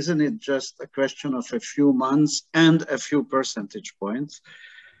behind, but isn't it just a question of a few months and a few percentage points?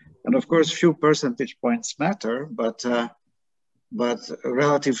 And of course, few percentage points matter, but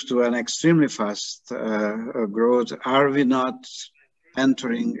relative to an extremely fast growth, are we not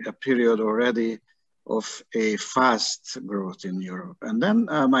entering a period already of a fast growth in Europe? And then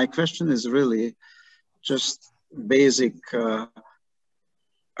my question is really just basic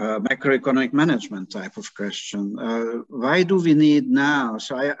macroeconomic management type of question. Why do we need now?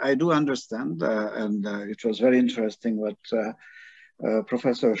 So I do understand, and it was very interesting what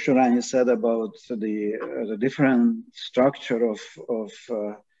Professor Surányi said about the different structure of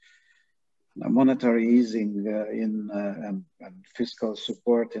monetary easing and fiscal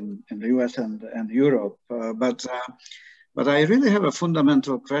support in the US and Europe. But I really have a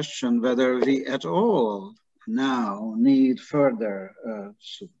fundamental question whether we at all now need further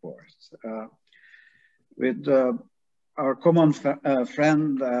support. With our common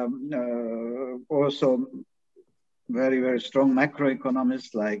friend, also very, very strong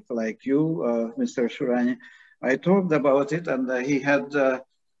macroeconomist like you, Mr. Surányi, I talked about it, and he had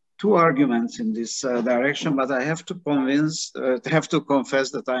two arguments in this direction, but I have to confess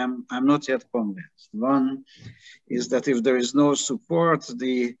that I'm not yet convinced. One is that if there is no support,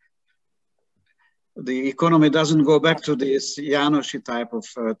 the economy doesn't go back to this Jánosi type of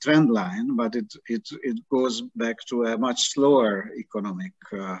trend line, but it goes back to a much slower economic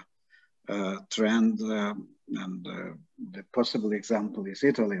trend. And the possible example is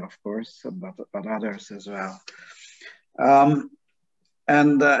Italy, of course, but others as well.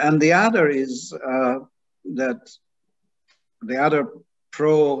 And the other is that the other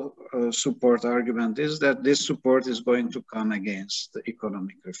pro-support argument is that this support is going to come against the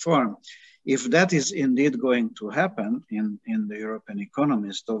economic reform. If that is indeed going to happen in the European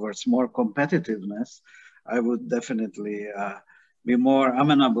economies towards more competitiveness, I would definitely be more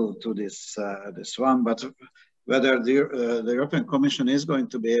amenable to this one. But whether the European Commission is going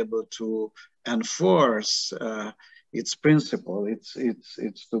to be able to enforce its principle, it's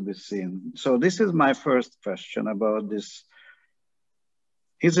to be seen. So this is my first question about this.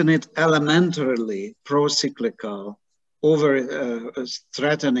 Isn't it elementarily pro-cyclical,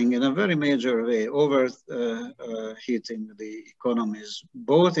 threatening in a very major way, overheating the economies,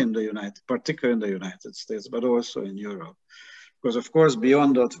 both in the particularly in the United States, but also in Europe? Because of course,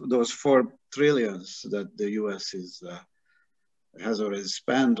 beyond those 4 trillions that the US has already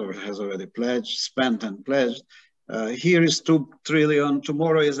spent or has already spent and pledged, here is 2 trillion,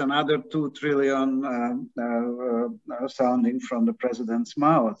 tomorrow is another 2 trillion sounding from the president's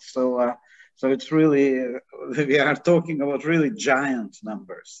mouth. So it's really, we are talking about really giant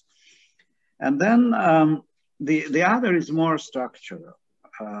numbers. And then the other is more structural,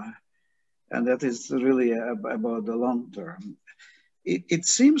 and that is really about the long term. It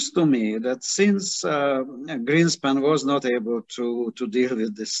seems to me that since Greenspan was not able to deal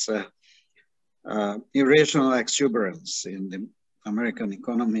with this irrational exuberance in the American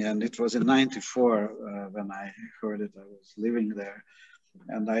economy, and it was in '94 when I heard it, I was living there.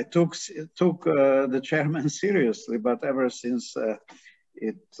 And I took the chairman seriously, but ever since there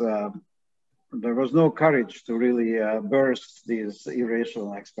was no courage to really burst these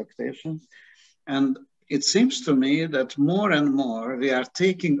irrational expectations. And it seems to me that more and more we are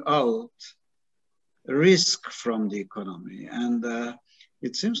taking out risk from the economy. And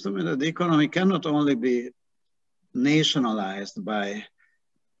it seems to me that the economy cannot only be nationalized by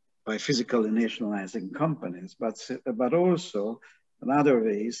physically nationalizing companies, but also another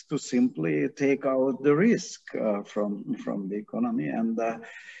way is to simply take out the risk from the economy. And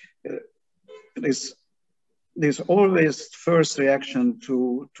there's always first reaction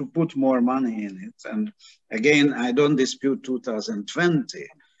to put more money in it. And again, I don't dispute 2020,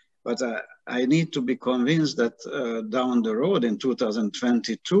 but I need to be convinced that down the road in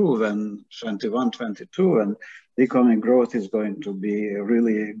 2022, when 22, and the economic growth is going to be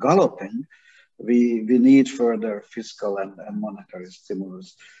really galloping, we need further fiscal and monetary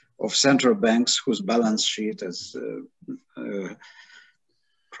stimulus of central banks whose balance sheet, as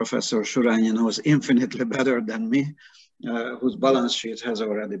Professor Surányi knows infinitely better than me, whose balance sheet has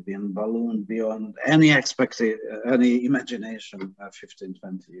already been ballooned beyond any imagination 15,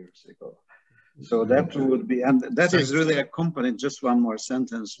 20 years ago. So that would be, and that is really accompanied, just one more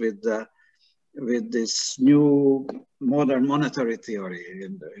sentence, with this new modern monetary theory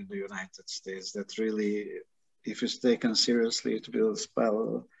in the United States that really, if it's taken seriously, it will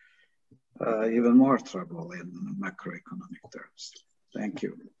spell even more trouble in macroeconomic terms. Thank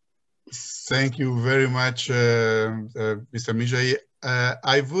you. Thank you very much, Mr. Mijai.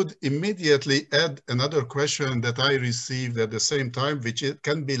 I would immediately add another question that I received at the same time, which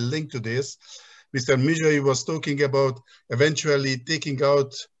can be linked to this. Mr. Mijai was talking about eventually taking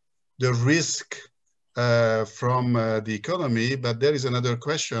out the risk from the economy, but there is another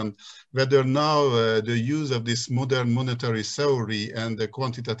question, whether now the use of this modern monetary theory and the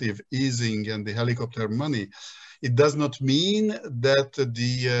quantitative easing and the helicopter money, it does not mean that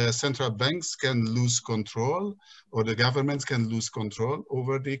the central banks can lose control or the governments can lose control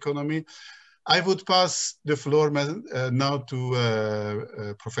over the economy. I would pass the floor now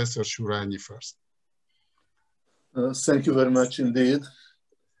to Professor Surányi first. Thank you very much indeed.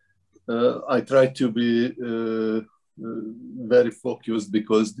 I try to be very focused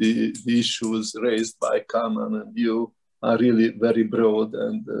because the issues raised by Kálmán and you are really very broad,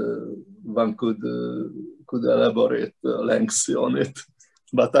 and one could elaborate lengthily on it,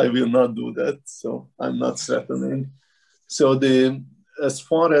 but I will not do that, so I'm not threatening. So as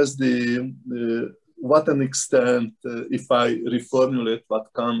far as what an extent, if I reformulate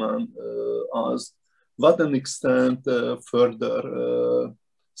what Kálmán asked, what an extent further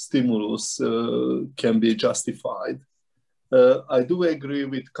stimulus can be justified. I do agree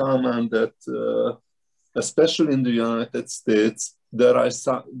with Kálmán that especially in the United States, there are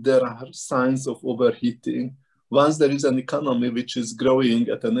signs of overheating. Once there is an economy which is growing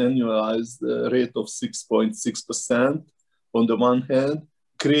at an annualized rate of 6.6% on the one hand,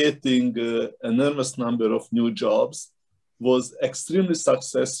 creating an enormous number of new jobs, was extremely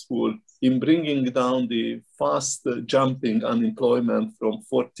successful in bringing down the fast jumping unemployment from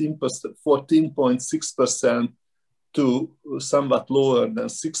 14.6% to somewhat lower than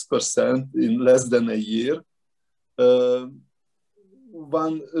 6% in less than a year.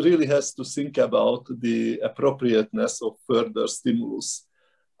 One really has to think about the appropriateness of further stimulus.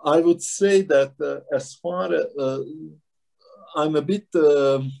 I would say that as far as I'm a bit,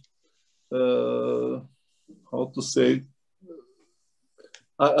 how to say,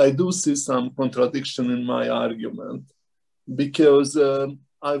 I do see some contradiction in my argument, because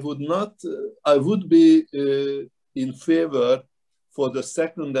I would be in favor for the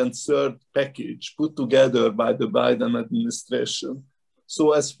second and third package put together by the Biden administration.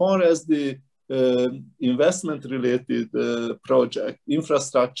 So as far as the investment-related project,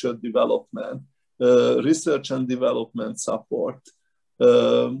 infrastructure development, research and development support,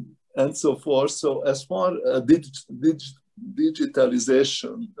 and so forth. So as far as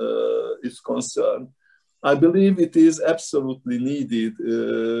digitalization is concerned, I believe it is absolutely needed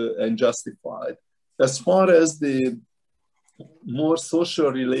and justified. As far as the more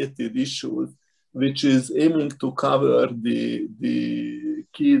social-related issues, which is aiming to cover the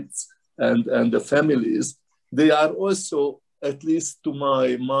kids and the families, they are also, at least to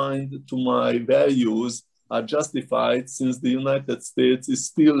my mind, to my values, are justified, since the United States is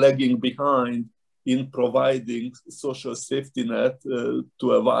still lagging behind in providing social safety net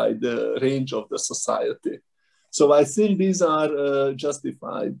to a wide range of the society. So I think these are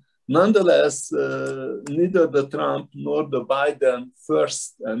justified. Nonetheless, neither the Trump nor the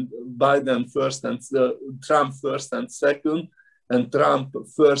Trump first and second, and Trump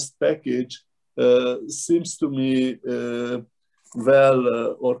first package seems to me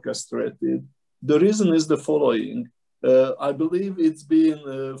well orchestrated. The reason is the following. I believe it's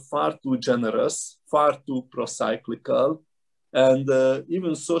been far too generous, far too pro-cyclical, and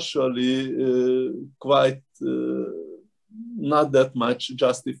even socially quite not that much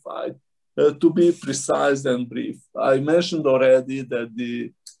justified. To be precise and brief, I mentioned already that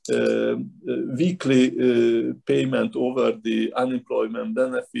the weekly payment over the unemployment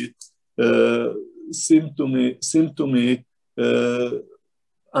benefit seemed to me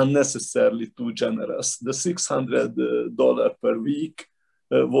unnecessarily too generous. The $600 per week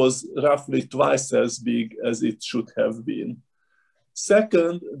was roughly twice as big as it should have been.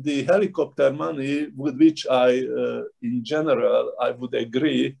 Second, the helicopter money, with which in general, I would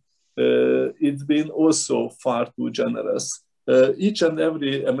agree, it's been also far too generous. Each and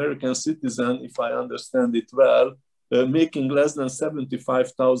every American citizen, if I understand it well, making less than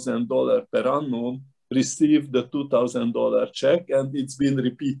 $75,000 per annum, received the $2,000 check, and it's been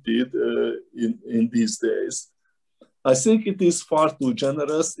repeated in these days. I think it is far too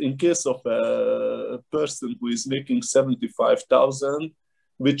generous in case of a person who is making $75,000,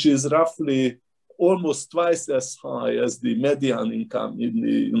 which is roughly almost twice as high as the median income in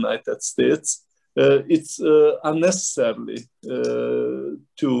the United States. It's unnecessarily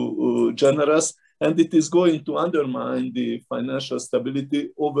too generous. And it is going to undermine the financial stability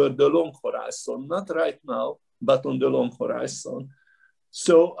over the long horizon, not right now, but on the long horizon.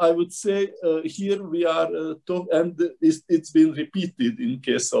 So I would say here we are and it's been repeated in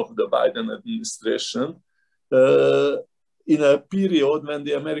case of the Biden administration, in a period when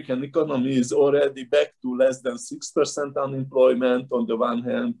the American economy is already back to less than 6% unemployment on the one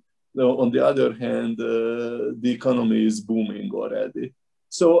hand, on the other hand, the economy is booming already.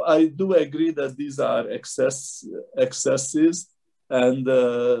 So I do agree that these are excesses and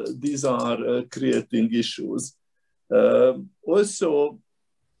these are creating issues. Also,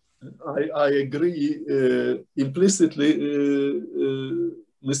 I agree implicitly.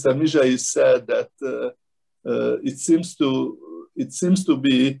 Mr. Mijai said that it seems to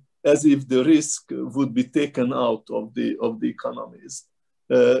be as if the risk would be taken out of the economies.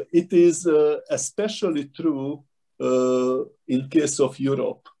 It is especially true in case of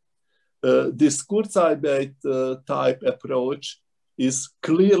Europe. This Kurzarbeit type approach is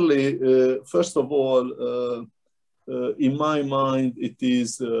clearly, first of all, in my mind, it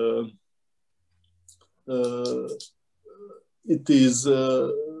is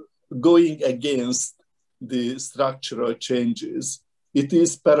going against the structural changes. It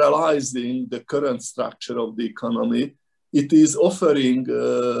is paralyzing the current structure of the economy. It is offering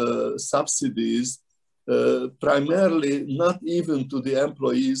subsidies primarily not even to the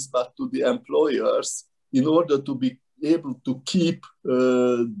employees, but to the employers in order to be able to keep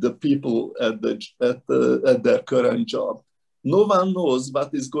the people at their current job. No one knows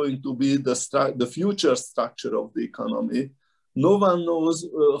what is going to be the future structure of the economy. No one knows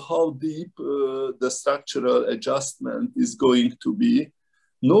how deep the structural adjustment is going to be.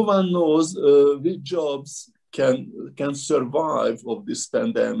 No one knows which jobs can survive of this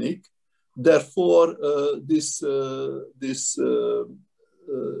pandemic. Therefore, this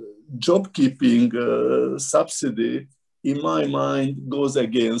job-keeping subsidy, in my mind, goes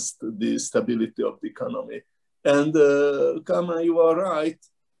against the stability of the economy. And Kama, you are right.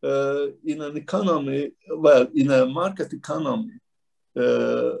 In an economy, well, in a market economy,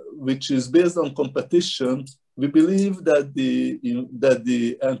 which is based on competition, we believe that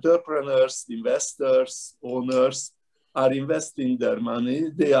the entrepreneurs, investors, owners are investing their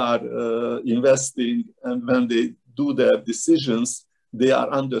money. They are investing, and when they do their decisions, they are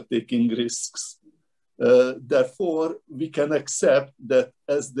undertaking risks. Therefore, we can accept that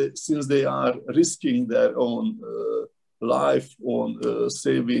since they are risking their own life, on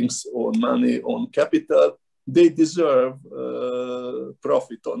savings, on money, on capital, they deserve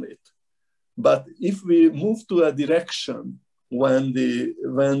profit on it. But if we move to a direction when the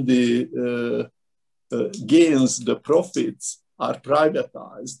gains, the profits are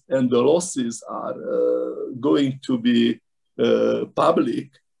privatized and the losses are going to be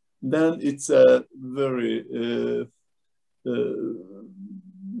public, then it's a very,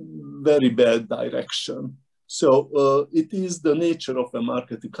 very bad direction. So it is the nature of a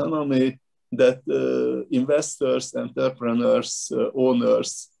market economy that investors, entrepreneurs,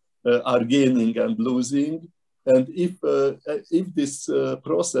 owners are gaining and losing. And if this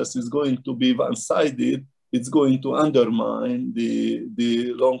process is going to be one-sided, it's going to undermine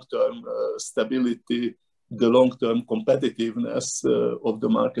the long-term stability, the long-term competitiveness of the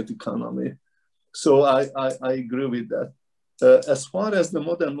market economy. So I agree with that. As far as the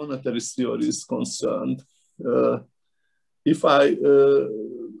modern monetary theory is concerned, if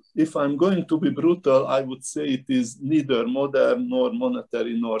I'm going to be brutal, I would say it is neither modern nor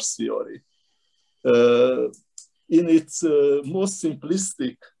monetary nor theory. In its most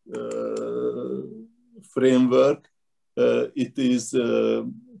simplistic framework, it is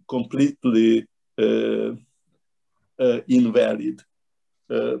completely invalid.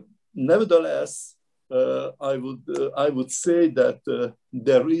 Nevertheless, I would say that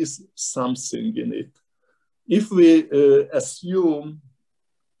there is something in it. If we assume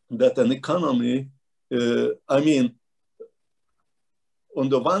that an economy, on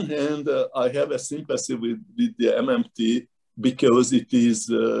the one hand, I have a sympathy with the MMT because it is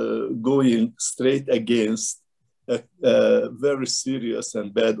going straight against a very serious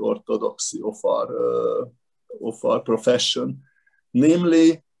and bad orthodoxy of our profession.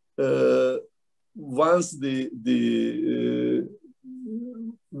 Namely, once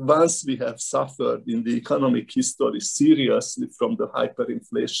once we have suffered in the economic history seriously from the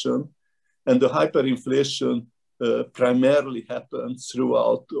hyperinflation, and the hyperinflation primarily happened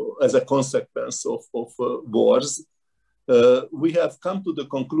throughout as a consequence of wars, we have come to the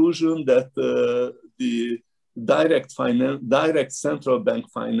conclusion that the direct central bank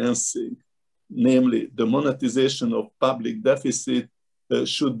financing, namely the monetization of public deficit,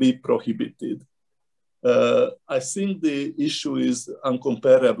 should be prohibited. I think the issue is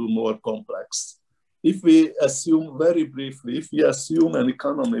incomparably more complex. If we assume very briefly, if we assume an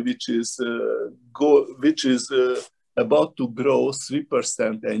economy which is about to grow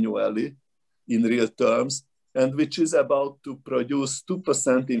 3% annually in real terms, and which is about to produce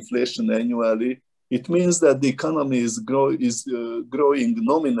 2% inflation annually, it means that the economy is growing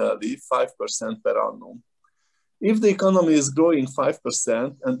nominally 5% per annum. If the economy is growing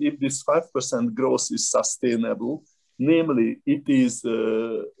 5%, and if this 5% growth is sustainable, namely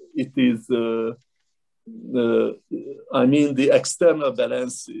the external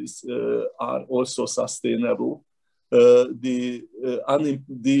balances are also sustainable. The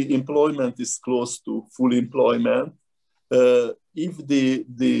employment is close to full employment. If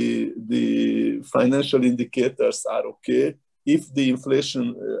the financial indicators are okay, if the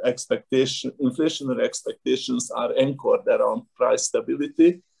inflationary expectations are anchored around price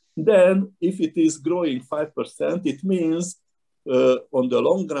stability, then if it is growing 5%, it means on the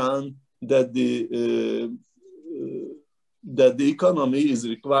long run that the economy is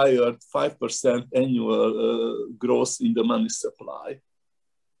required 5% annual growth in the money supply.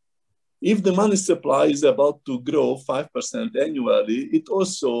 If the money supply is about to grow 5% annually, it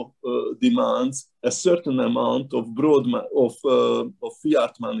also demands a certain amount of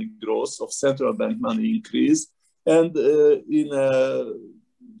fiat money growth, of central bank money increase, and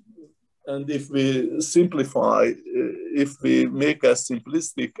if we simplify, if we make a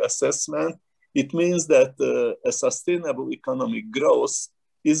simplistic assessment, it means that a sustainable economic growth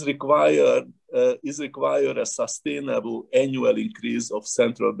is required a sustainable annual increase of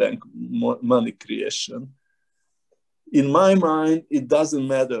central bank money creation. In my mind, it doesn't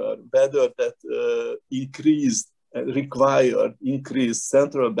matter whether that increased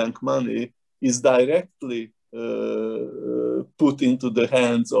central bank money is directly put into the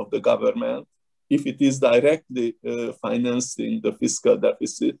hands of the government, if it is directly financing the fiscal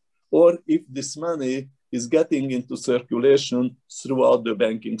deficit, or if this money is getting into circulation throughout the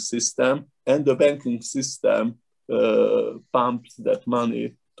banking system, and the banking system pumps that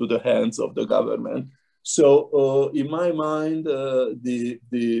money to the hands of the government. So in my mind,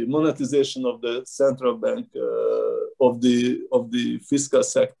 the monetization of the central bank, of the fiscal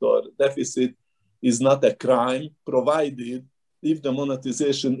sector deficit is not a crime, provided if the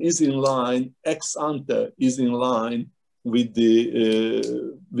monetization is in line, ex ante is in line with the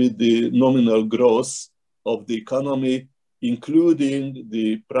nominal growth of the economy, including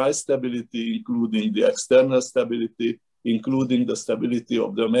the price stability, including the external stability, including the stability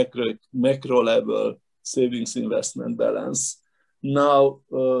of the macro level savings investment balance. Now,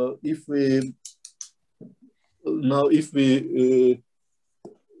 if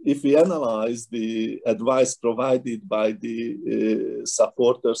we analyze the advice provided by the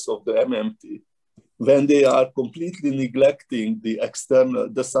supporters of the MMT, when they are completely neglecting the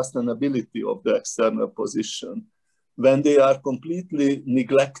sustainability of the external position, when they are completely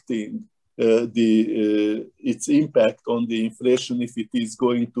neglecting its impact on the inflation if it is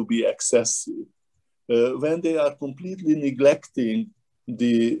going to be excessive, when they are completely neglecting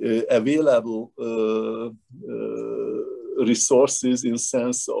the available resources in the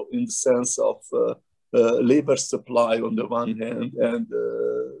sense of labor supply on the one hand and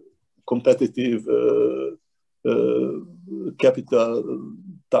competitive capital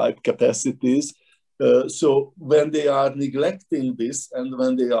type capacities. So when they are neglecting this and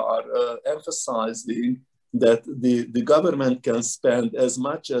when they are emphasizing that the government can spend as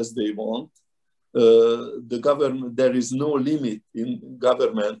much as they want, there is no limit in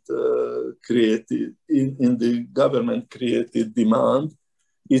government created demand,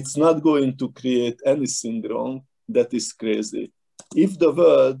 it's not going to create anything wrong that is crazy. If the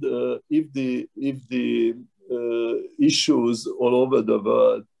world, if the issues all over the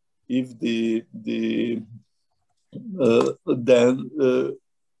world, if the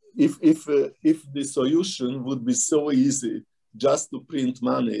solution would be so easy just to print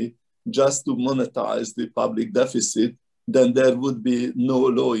money, just to monetize the public deficit, then there would be no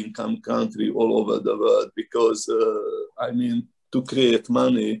low-income country all over the world, because I mean, to create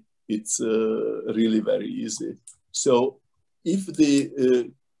money, it's really very easy. So if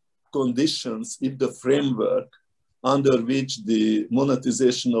the conditions, if the framework under which the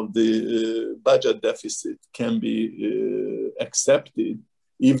monetization of the budget deficit can be accepted,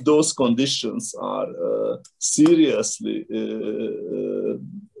 if those conditions are seriously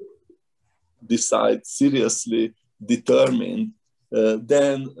determined,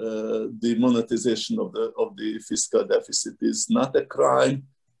 then the monetization of the fiscal deficit is not a crime.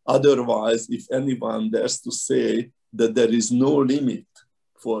 Otherwise, if anyone dares to say that there is no limit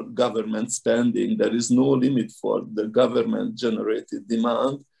for government spending. There is no limit for the government-generated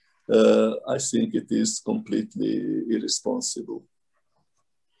demand. I think it is completely irresponsible.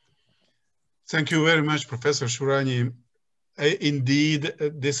 Thank you very much, Professor Surányi. Indeed,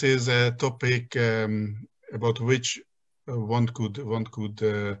 this is a topic about which one could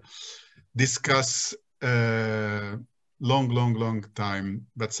discuss long time.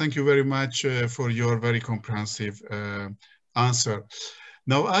 But thank you very much for your very comprehensive answer.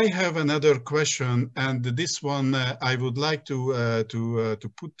 Now I have another question, and this one I would like to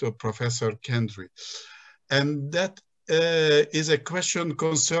put to Professor Kendry, and that is a question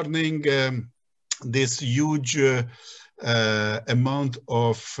concerning this huge amount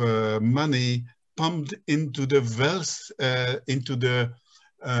of money pumped into the wealth, into the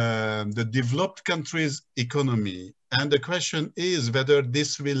developed countries' economy. And the question is whether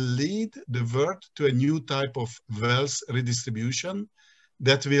this will lead the world to a new type of wealth redistribution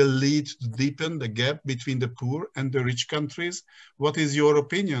that will lead to deepen the gap between the poor and the rich countries. What is your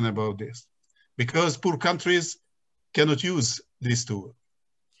opinion about this? Because poor countries cannot use this tool.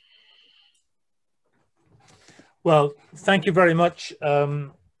 Well, thank you very much,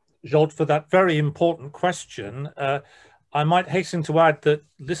 Zsolt, for that very important question. I might hasten to add that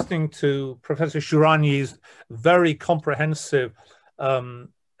listening to Professor Surányi's very comprehensive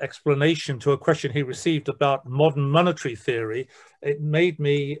explanation to a question he received about modern monetary theory, it made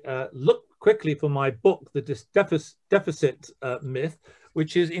me look quickly for my book, The Deficit Myth,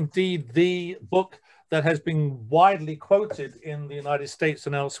 which is indeed the book that has been widely quoted in the United States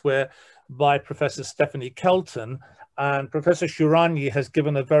and elsewhere by Professor Stephanie Kelton. And Professor Surányi has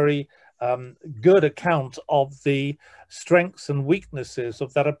given a very good account of the strengths and weaknesses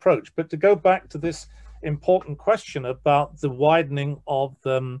of that approach. But to go back to this important question about the widening of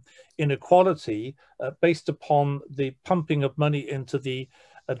inequality based upon the pumping of money into the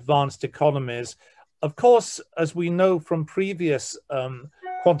advanced economies, of course, as we know from previous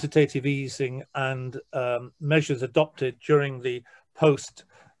quantitative easing and measures adopted during the post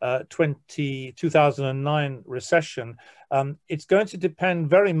 2009 recession, it's going to depend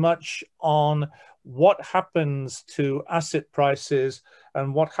very much on what happens to asset prices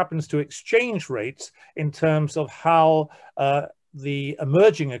and what happens to exchange rates in terms of how the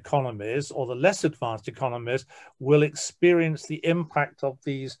emerging economies or the less advanced economies will experience the impact of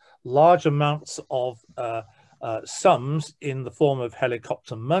these large amounts of sums in the form of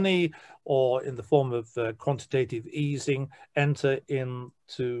helicopter money or in the form of quantitative easing enter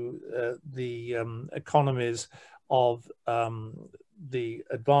into the economies of the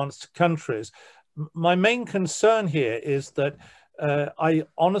advanced countries. My main concern here is that I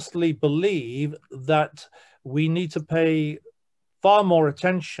honestly believe that we need to pay far more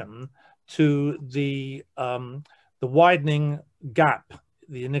attention to the widening gap,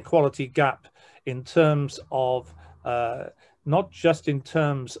 the inequality gap, in terms of not just in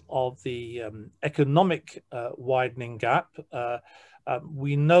terms of the economic widening gap.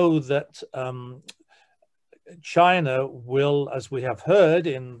 We know that China will, as we have heard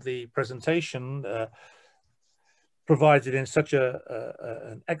in the presentation provided in such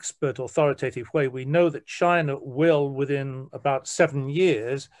an expert authoritative way, we know that China will, within about 7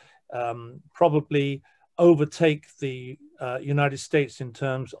 years, probably overtake the United States in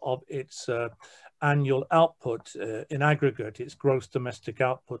terms of its annual output in aggregate, its gross domestic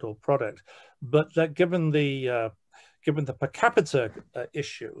output or product. But that given the per capita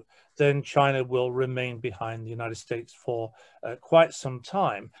issue, then China will remain behind the United States for quite some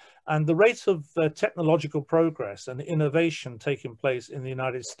time. And the rate of technological progress and innovation taking place in the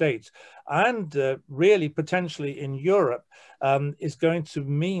United States and really potentially in Europe is going to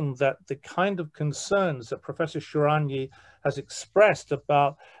mean that the kind of concerns that Professor Surányi has expressed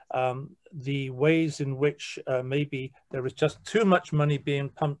about the ways in which maybe there is just too much money being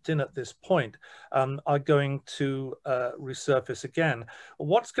pumped in at this point are going to resurface again.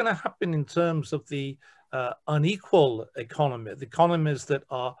 What's going to happen in terms of the unequal economy, the economies that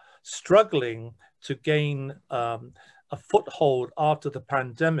are struggling to gain a foothold after the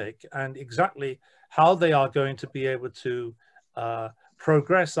pandemic, and exactly how they are going to be able to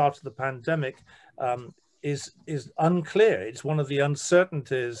progress after the pandemic is unclear. It's one of the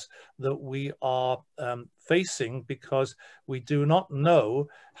uncertainties that we are facing, because we do not know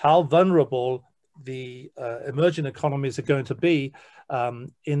how vulnerable the emerging economies are going to be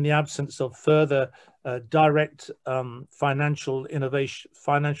in the absence of further direct financial innovation,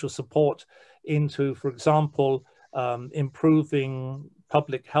 financial support into, for example, improving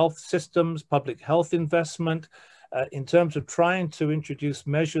public health systems, public health investment, in terms of trying to introduce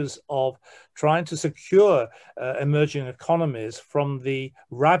measures of trying to secure emerging economies from the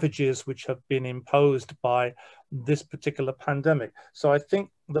ravages which have been imposed by this particular pandemic. So I think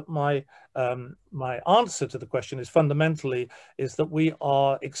that my answer to the question is fundamentally is that we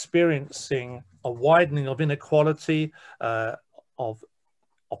are experiencing a widening of inequality, of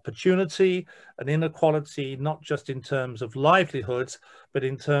opportunity, and inequality, not just in terms of livelihoods, but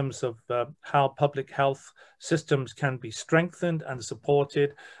in terms of how public health systems can be strengthened and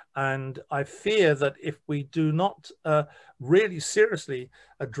supported. And I fear that if we do not really seriously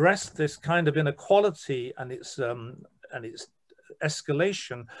address this kind of inequality and its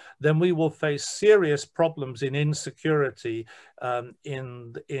escalation, then we will face serious problems in insecurity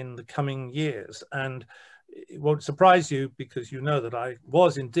in the coming years. And it won't surprise you, because you know that I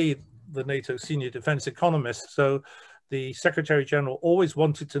was indeed the NATO Senior Defence Economist. So the Secretary General always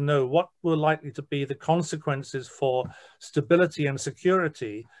wanted to know what were likely to be the consequences for stability and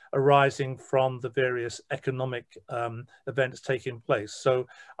security arising from the various economic events taking place. So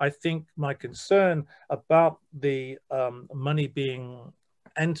I think my concern about the money being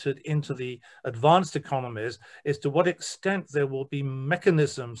entered into the advanced economies is to what extent there will be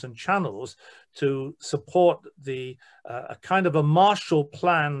mechanisms and channels to support the a kind of a Marshall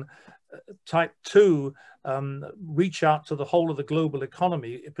Plan type 2 reach out to the whole of the global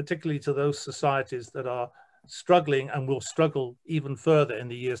economy, particularly to those societies that are struggling and will struggle even further in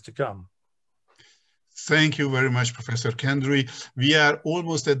the years to come. Thank you very much, Professor Kendry. We are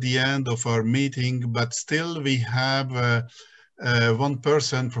almost at the end of our meeting, but still we have one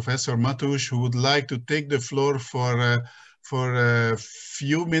person, Professor Matúš, who would like to take the floor for a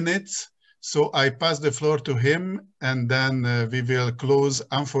few minutes. So I pass the floor to him, and then we will close,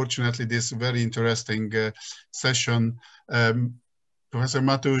 unfortunately, this very interesting session. Professor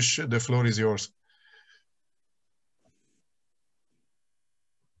Matúš, the floor is yours.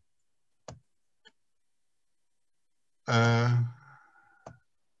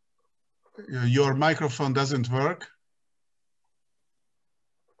 Your microphone doesn't work.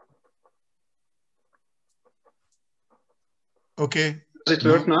 Okay. Does it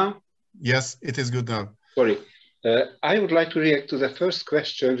work now? Yes, it is good now. Sorry. I would like to react to the first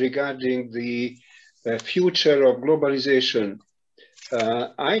question regarding the future of globalization.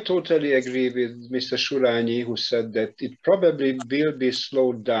 I totally agree with Mr. Surányi, who said that it probably will be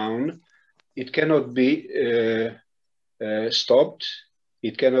slowed down. It cannot be stopped.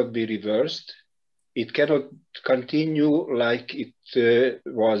 It cannot be reversed. It cannot continue like it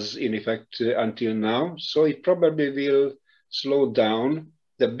was in effect until now. So it probably will slow down.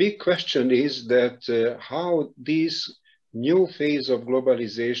 The big question is that how this new phase of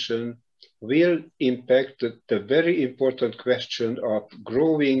globalization will impact the very important question of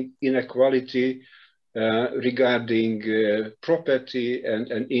growing inequality regarding property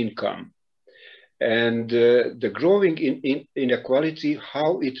and income. And the growing inequality,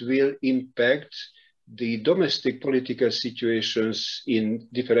 how it will impact the domestic political situations in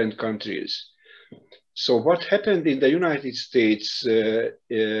different countries. So what happened in the United States in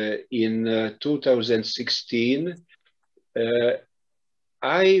 2016,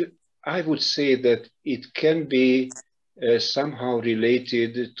 I would say that it can be somehow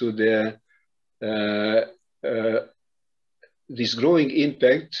related to this growing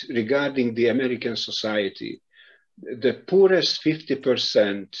impact regarding the American society. The poorest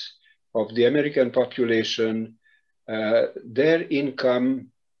 50% of the American population, their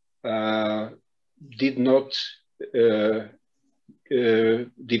income did not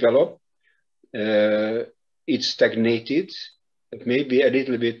develop. It stagnated. Maybe a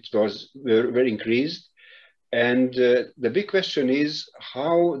little bit were increased. And the big question is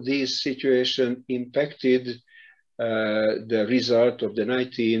how this situation impacted the result of the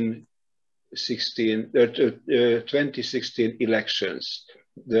 2016 elections.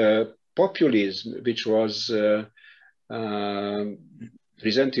 The populism, which was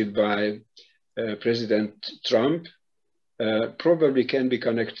presented by President Trump, probably can be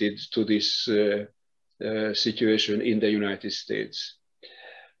connected to this situation in the United States.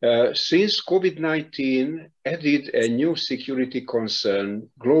 Since COVID-19 added a new security concern,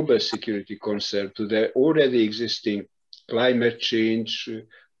 global security concern, to the already existing climate change,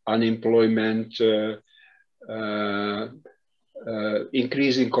 unemployment,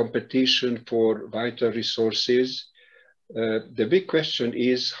 increasing competition for vital resources, the big question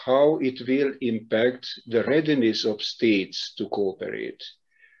is how it will impact the readiness of states to cooperate,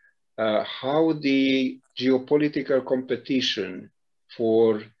 how the geopolitical competition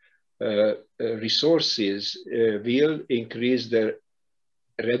for resources will increase the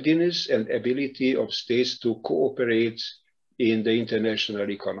readiness and ability of states to cooperate in the international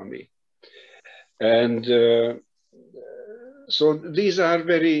economy. And so these are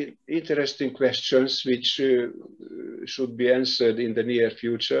very interesting questions which should be answered in the near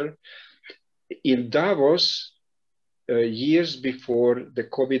future. In Davos, years before the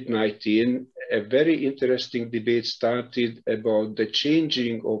COVID-19, a very interesting debate started about the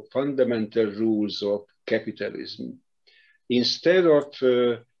changing of fundamental rules of capitalism. Instead of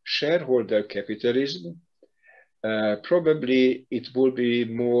shareholder capitalism, probably it will be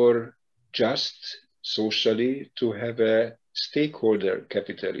more just socially to have a stakeholder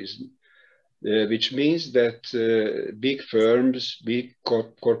capitalism, which means that big firms, big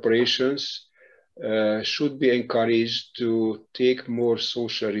corporations should be encouraged to take more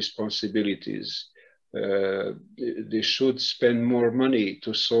social responsibilities. They should spend more money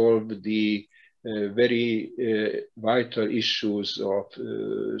to solve the very vital issues of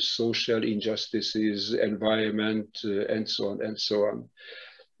social injustices, environment, and so on and so on.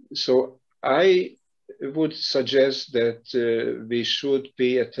 So I would suggest that we should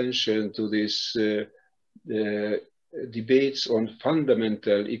pay attention to these debates on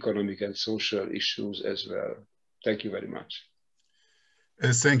fundamental economic and social issues as well. Thank you very much.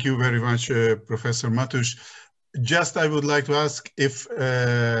 Thank you very much, Professor Matus. Just I would like to ask if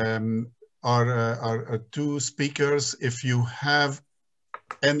our two speakers, if you have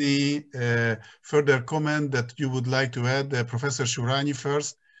any further comment that you would like to add. Professor Surányi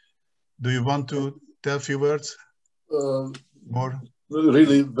first. Do you want to tell a few words more?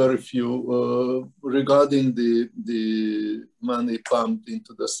 Really very few. Regarding the money pumped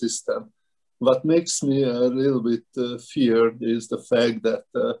into the system, what makes me a little bit feared is the fact that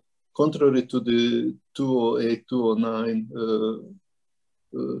contrary to the 2008-2009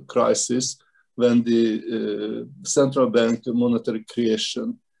 crisis, when the central bank monetary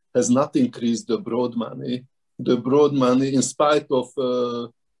creation has not increased the broad money, in spite of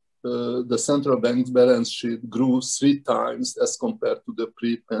the central bank's balance sheet grew 3 times as compared to the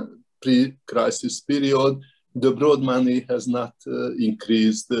pre-crisis period. The broad money has not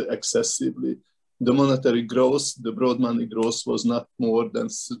increased excessively. The monetary growth, the broad money growth was not more than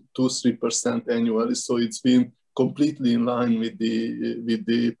 2-3% annually, so it's been completely in line with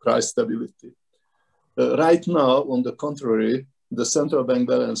the price stability. Right now, on the contrary, the central bank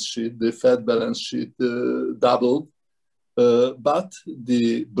balance sheet, the Fed balance sheet doubled, but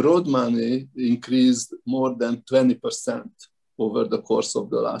the broad money increased more than 20% over the course of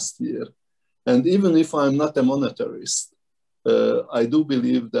the last year. And even if I'm not a monetarist, I do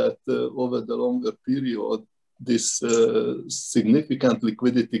believe that over the longer period, this significant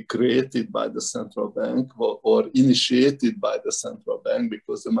liquidity created by the central bank or initiated by the central bank,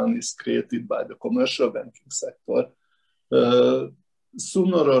 because the money is created by the commercial banking sector,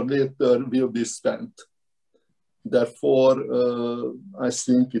 sooner or later will be spent. Therefore, I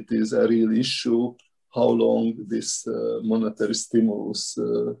think it is a real issue how long this monetary stimulus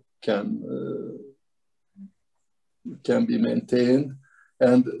can be maintained.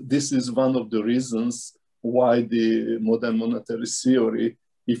 And this is one of the reasons why the modern monetary theory,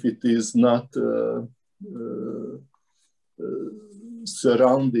 if it is not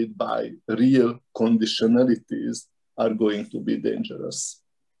surrounded by real conditionalities, are going to be dangerous.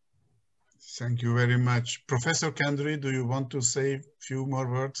 Thank you very much. Professor Kendry, do you want to say a few more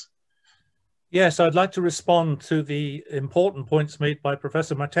words? Yes, I'd like to respond to the important points made by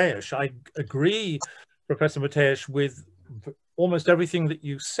Professor Mateusz. I agree, Professor Mateusz, with almost everything that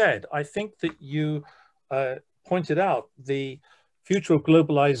you said. I think that you pointed out the future of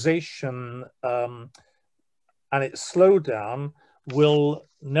globalization and its slowdown will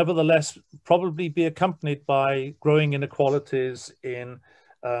nevertheless probably be accompanied by growing inequalities in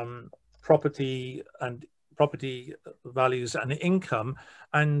property values and income.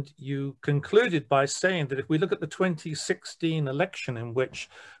 And you concluded by saying that if we look at the 2016 election in which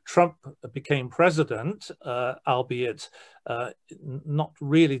Trump became president, albeit not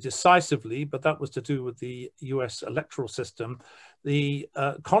really decisively, but that was to do with the US electoral system, the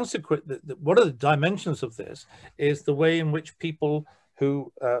one of the dimensions of this is the way in which people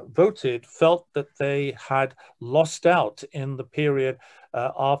who voted felt that they had lost out in the period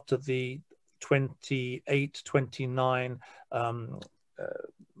after the 28-29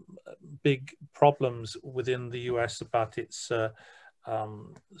 big problems within the US about its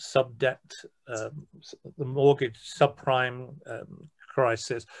sub-debt, the mortgage subprime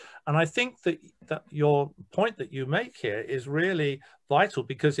crisis. And I think that your point that you make here is really vital,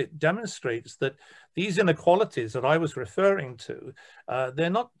 because it demonstrates that these inequalities that I was referring to, they're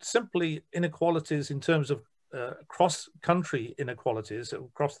not simply inequalities in terms of cross-country inequalities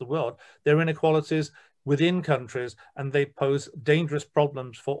across the world. They're inequalities within countries, and they pose dangerous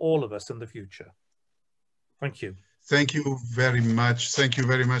problems for all of us in the future. Thank you. Thank you very much. Thank you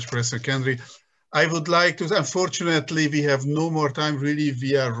very much, Professor Kendry. I would like to, unfortunately, we have no more time. Really,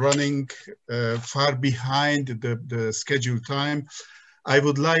 we are running far behind the scheduled time. I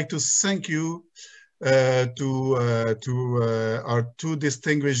would like to thank you to our two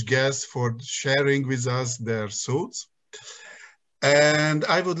distinguished guests for sharing with us their thoughts. And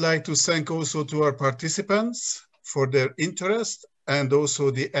I would like to thank also to our participants for their interest and also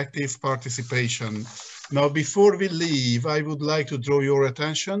the active participation. Now, before we leave, I would like to draw your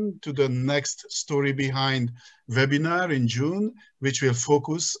attention to the next Story Behind webinar in June, which will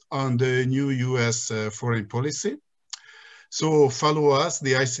focus on the new US foreign policy. So follow us,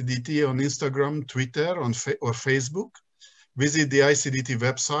 the ICDT, on Instagram, Twitter, or Facebook. Visit the ICDT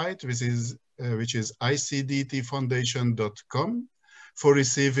website, which is icdtfoundation.com, for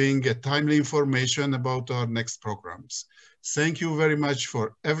receiving timely information about our next programs. Thank you very much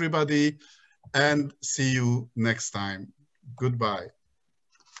for everybody, and see you next time. Goodbye.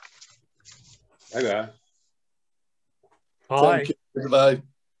 Bye-bye. Bye. Thank you. Bye.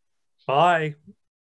 Bye.